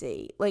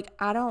ROTC. Like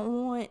I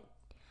don't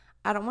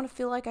want to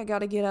feel like I got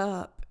to get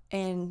up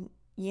and,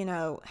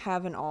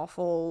 have an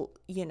awful,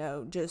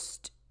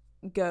 just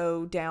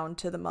go down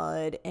to the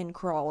mud and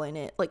crawl in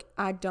it. Like,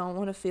 I don't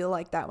want to feel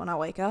like that when I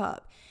wake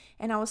up.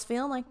 And I was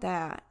feeling like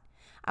that.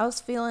 I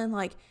was feeling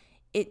like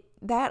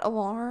that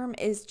alarm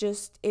is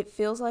just, it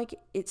feels like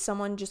it's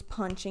someone just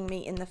punching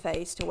me in the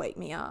face to wake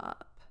me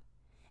up.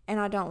 And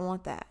I don't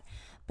want that.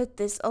 But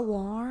this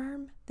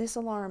alarm,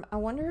 I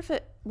wonder if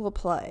it will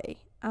play.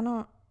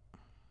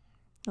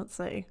 Let's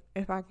see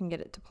if I can get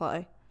it to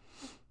play.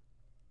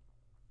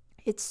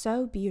 It's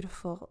so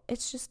beautiful.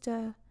 It's just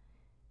a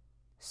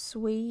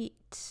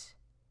sweet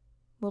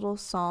little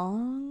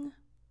song.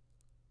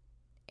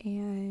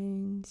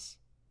 And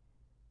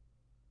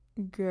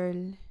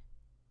girl.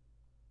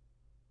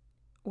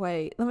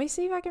 Wait, let me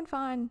see if I can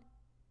find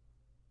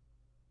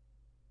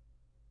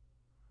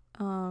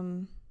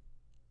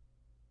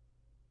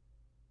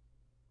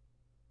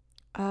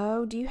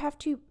oh, do you have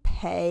to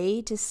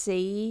pay to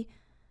see?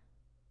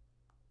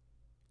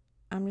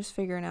 I'm just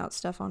figuring out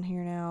stuff on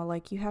here now.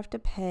 Like, you have to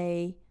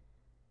pay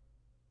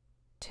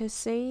to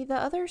see the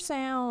other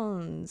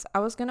sounds. I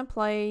was gonna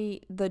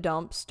play the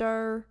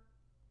dumpster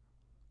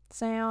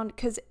sound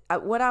because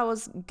what I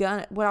was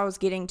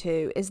getting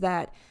to is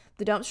that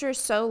the dumpster is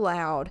so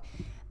loud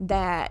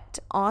that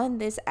on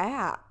this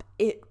app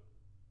it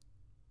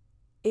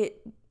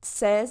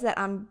says that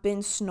I've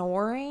been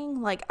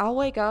snoring. Like, I'll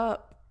wake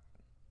up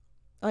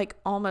like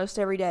almost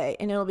every day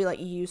and it'll be like,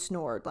 you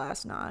snored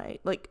last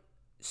night. Like,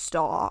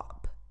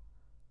 stop.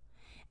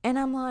 And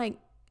I'm like,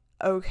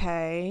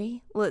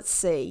 okay, let's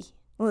see.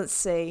 You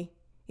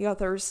got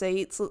the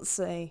receipts? Let's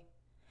see.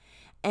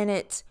 And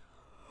it's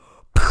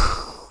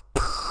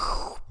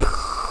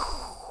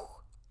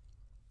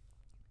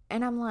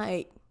and I'm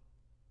like,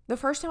 the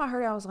first time I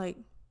heard it, I was like,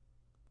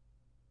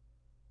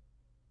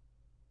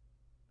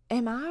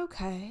 am I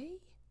okay?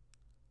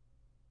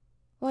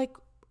 Like,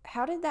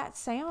 how did that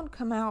sound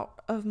come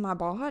out of my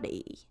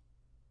body?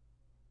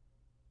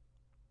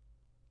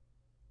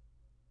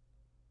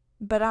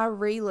 But I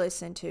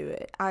re-listened to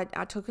it. I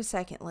took a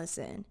second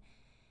listen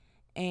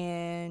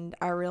and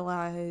I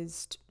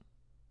realized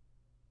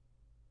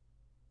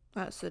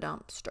that's the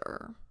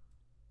dumpster.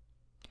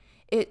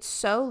 It's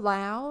so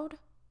loud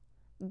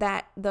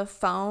that the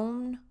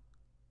phone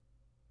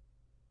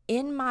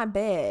in my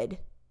bed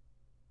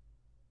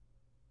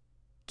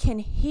can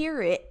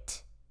hear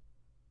it.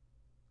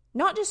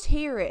 Not just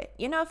hear it.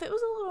 If it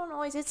was a little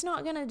noise, it's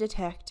not going to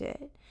detect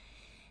it.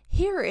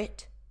 Hear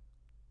it.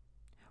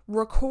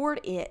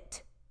 Record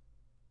it.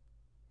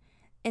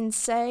 And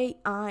say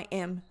I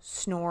am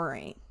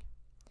snoring.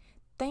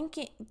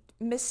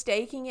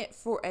 Mistaking it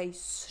for a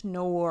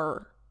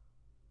snore.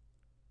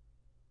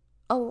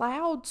 A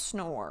loud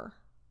snore.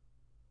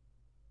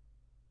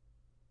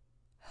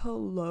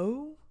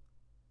 Hello?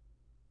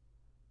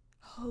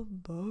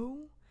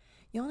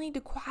 Y'all need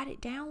to quiet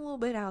it down a little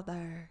bit out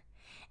there.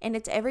 And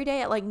it's every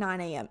day at like 9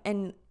 a.m.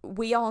 And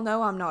we all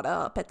know I'm not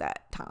up at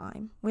that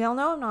time.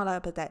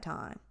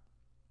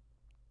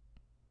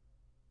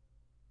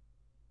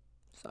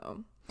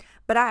 So,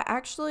 but I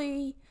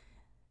actually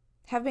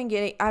I've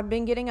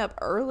been getting up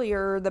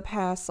earlier the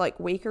past like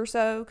week or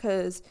so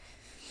because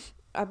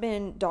I've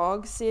been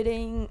dog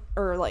sitting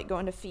or like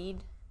going to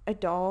feed a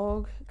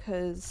dog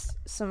because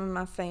some of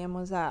my fam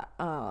was at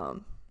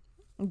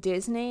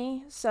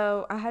Disney.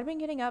 So I had been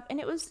getting up and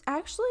it was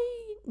actually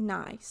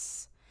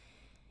nice.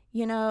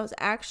 It's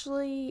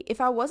actually,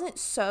 if I wasn't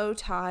so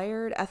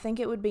tired, I think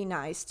it would be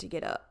nice to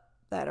get up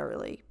that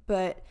early.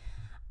 But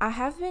I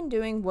have been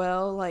doing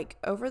well, like,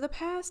 over the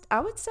past, I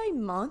would say,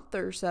 month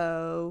or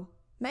so,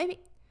 maybe,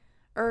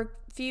 or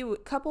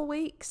couple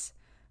weeks.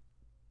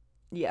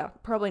 Yeah,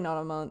 probably not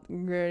a month.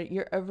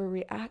 You're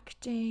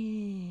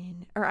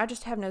overreacting. Or I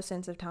just have no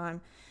sense of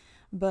time.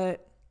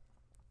 But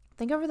I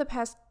think over the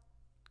past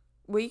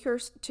week or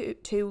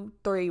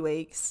 3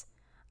 weeks,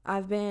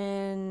 I've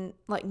been,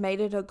 like, made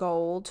it a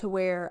goal to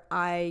where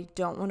I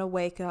don't want to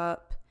wake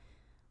up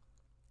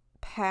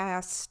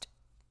past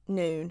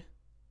noon.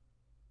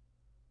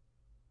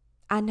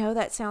 I know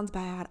that sounds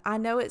bad. I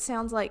know it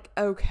sounds like,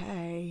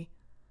 okay,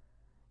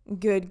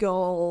 good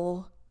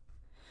goal.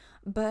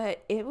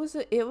 But it was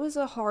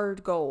a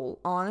hard goal.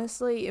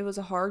 Honestly, it was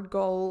a hard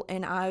goal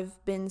and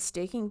I've been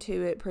sticking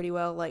to it pretty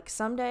well. Like,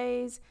 some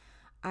days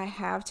I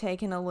have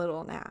taken a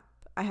little nap.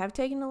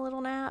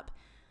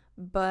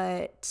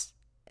 But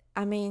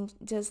I mean,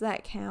 does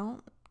that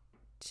count?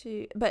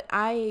 But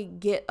I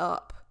get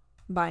up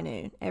by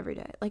noon every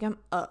day. Like, I'm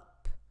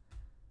up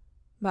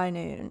by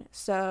noon.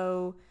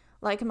 So,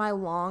 like, my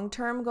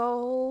long-term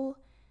goal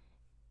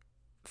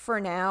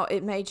for now,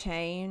 it may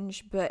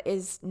change, but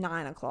is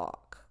 9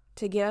 o'clock.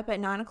 To get up at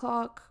 9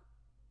 o'clock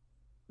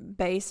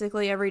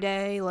basically every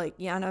day. Like,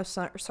 yeah, I know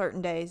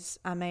certain days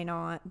I may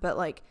not, but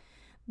like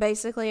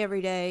basically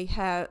every day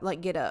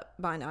get up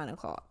by 9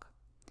 o'clock.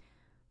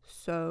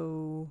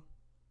 So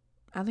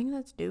I think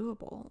that's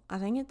doable. I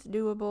think it's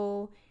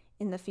doable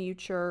in the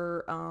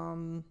future.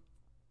 And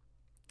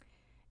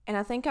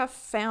I think I've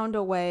found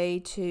a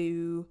way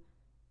to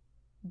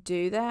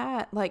do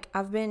that. Like,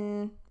 I've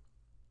been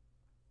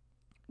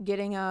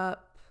getting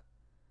up,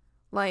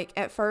 like,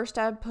 at first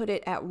I'd put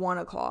it at 1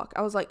 o'clock.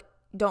 I was like,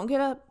 don't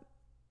get up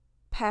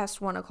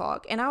past 1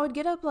 o'clock. And I would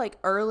get up like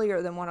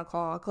earlier than 1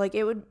 o'clock. Like,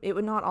 it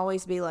would not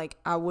always be like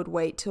I would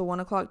wait till 1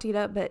 o'clock to get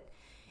up, but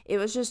it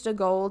was just a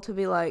goal to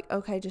be like,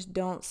 okay, just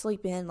don't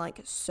sleep in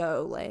like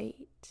so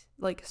late.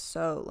 Like,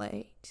 so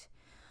late.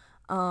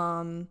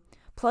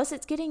 Plus,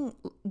 it's getting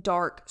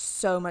dark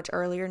so much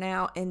earlier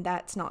now, and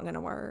that's not gonna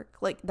work.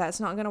 Like, that's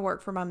not gonna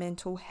work for my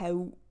mental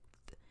health.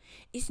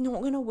 It's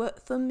not gonna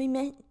work for me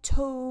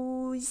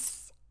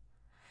mentals.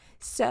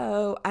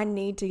 So I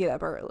need to get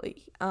up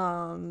early.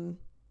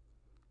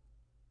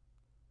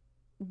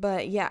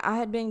 But yeah, I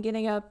had been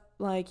getting up,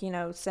 like,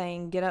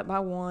 saying get up by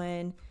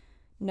 1,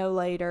 no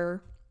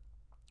later.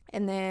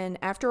 And then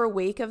after a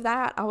week of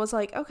that, I was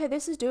like, okay,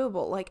 this is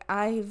doable. Like,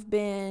 I've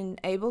been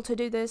able to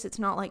do this. It's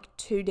not like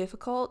too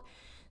difficult.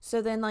 So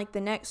then, like,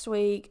 the next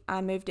week,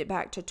 I moved it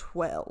back to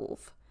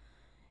 12.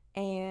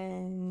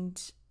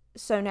 And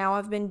so now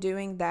I've been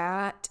doing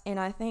that. And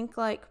I think,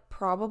 like,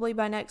 probably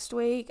by next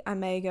week, I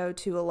may go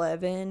to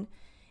 11,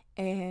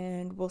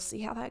 and we'll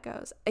see how that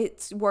goes.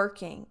 It's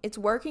working. It's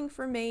working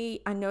for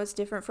me. I know it's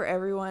different for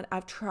everyone.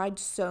 I've tried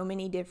so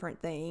many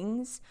different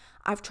things.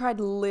 I've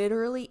tried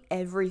literally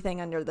everything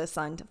under the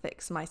sun to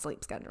fix my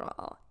sleep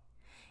schedule.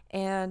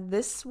 And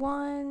this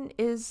one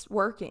is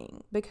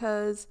working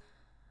because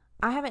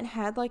I haven't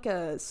had like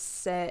a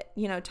set,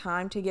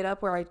 time to get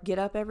up where I get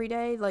up every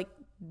day like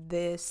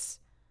this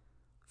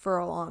for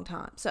a long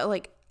time. So,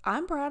 like,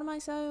 I'm proud of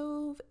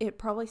myself. It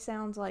probably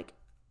sounds like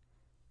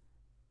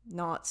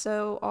not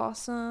so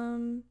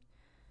awesome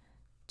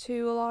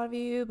to a lot of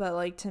you, but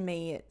like to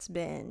me it's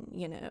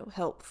been,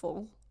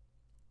 helpful.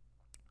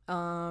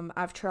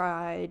 I've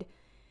tried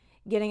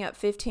getting up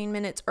 15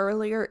 minutes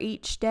earlier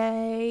each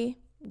day.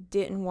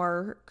 Didn't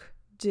work.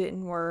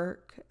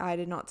 I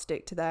did not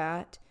stick to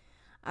that.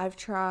 I've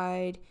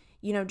tried,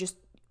 just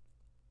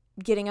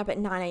getting up at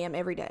 9 a.m.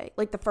 every day.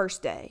 Like the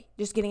first day,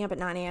 just getting up at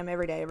 9 a.m.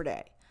 every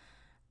day.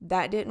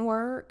 That didn't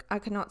work. I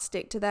could not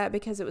stick to that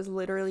because it was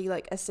literally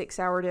like a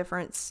 6-hour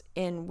difference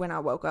in when I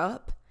woke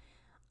up.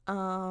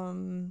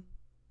 I've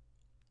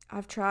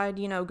tried,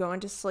 going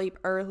to sleep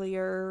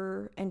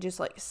earlier and just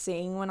like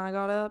seeing when I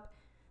got up.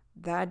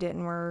 That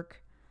didn't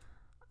work.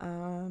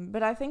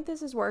 But I think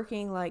this is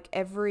working like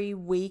every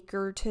week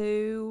or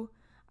two.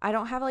 I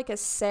don't have like a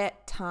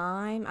set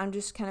time. I'm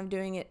just kind of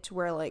doing it to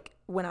where like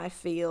when I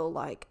feel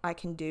like I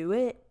can do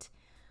it.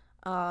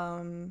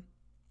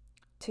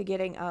 To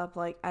getting up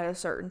like at a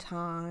certain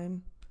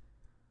time,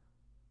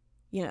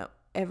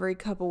 every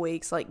couple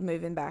weeks, like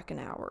moving back an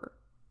hour.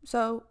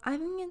 So I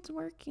think it's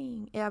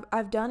working. Yeah,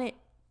 I've done it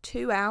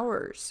 2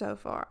 hours so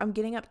far. I'm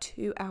getting up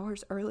 2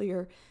 hours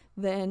earlier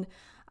than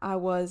I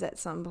was at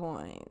some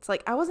points.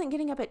 Like, I wasn't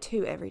getting up at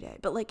 2 every day,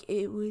 but like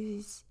it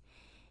was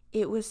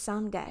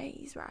some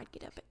days where I'd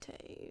get up at 2.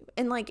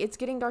 And like it's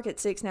getting dark at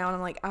 6 now, and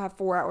I'm like, I have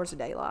 4 hours of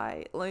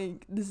daylight.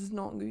 Like, this is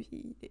not good.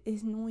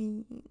 It's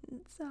annoying.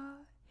 It's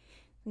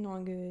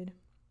not good.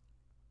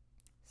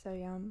 So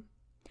yeah,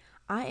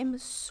 I am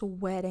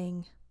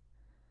sweating.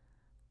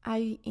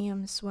 I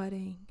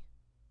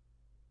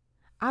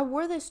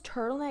wore this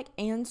turtleneck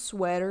and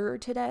sweater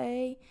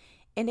today,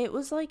 and it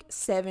was like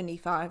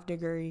 75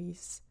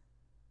 degrees.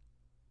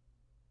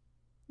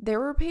 There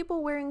were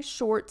people wearing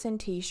shorts and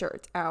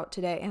t-shirts out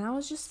today, and I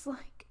was just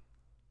like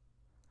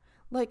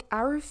I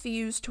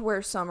refuse to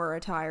wear summer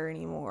attire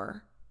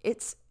anymore.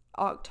 It's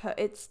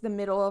the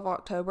middle of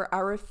October. I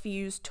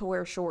refuse to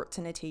wear shorts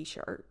and a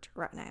t-shirt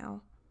right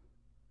now.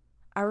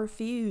 I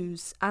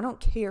refuse. I don't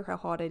care how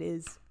hot it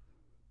is.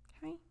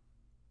 Okay?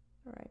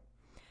 All right.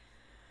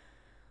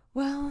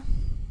 Well,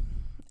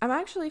 I'm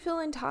actually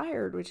feeling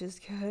tired, which is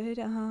good.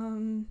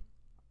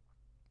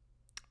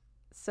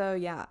 So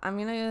yeah, I'm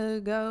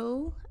gonna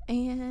go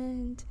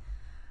and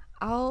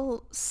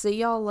I'll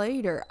see y'all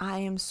later. I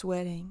am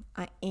sweating.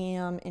 I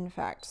am, in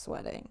fact,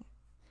 sweating.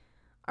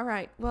 All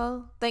right.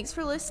 Well, thanks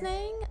for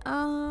listening.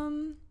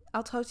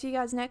 I'll talk to you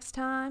guys next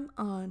time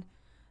on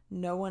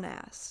No One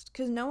Asked,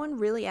 because no one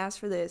really asked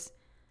for this.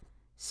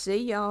 See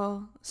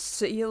y'all.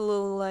 See ya,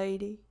 little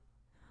lady.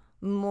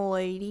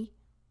 M'lady.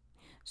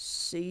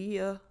 See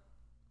ya.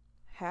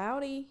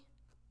 Howdy.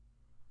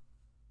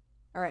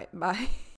 All right. Bye.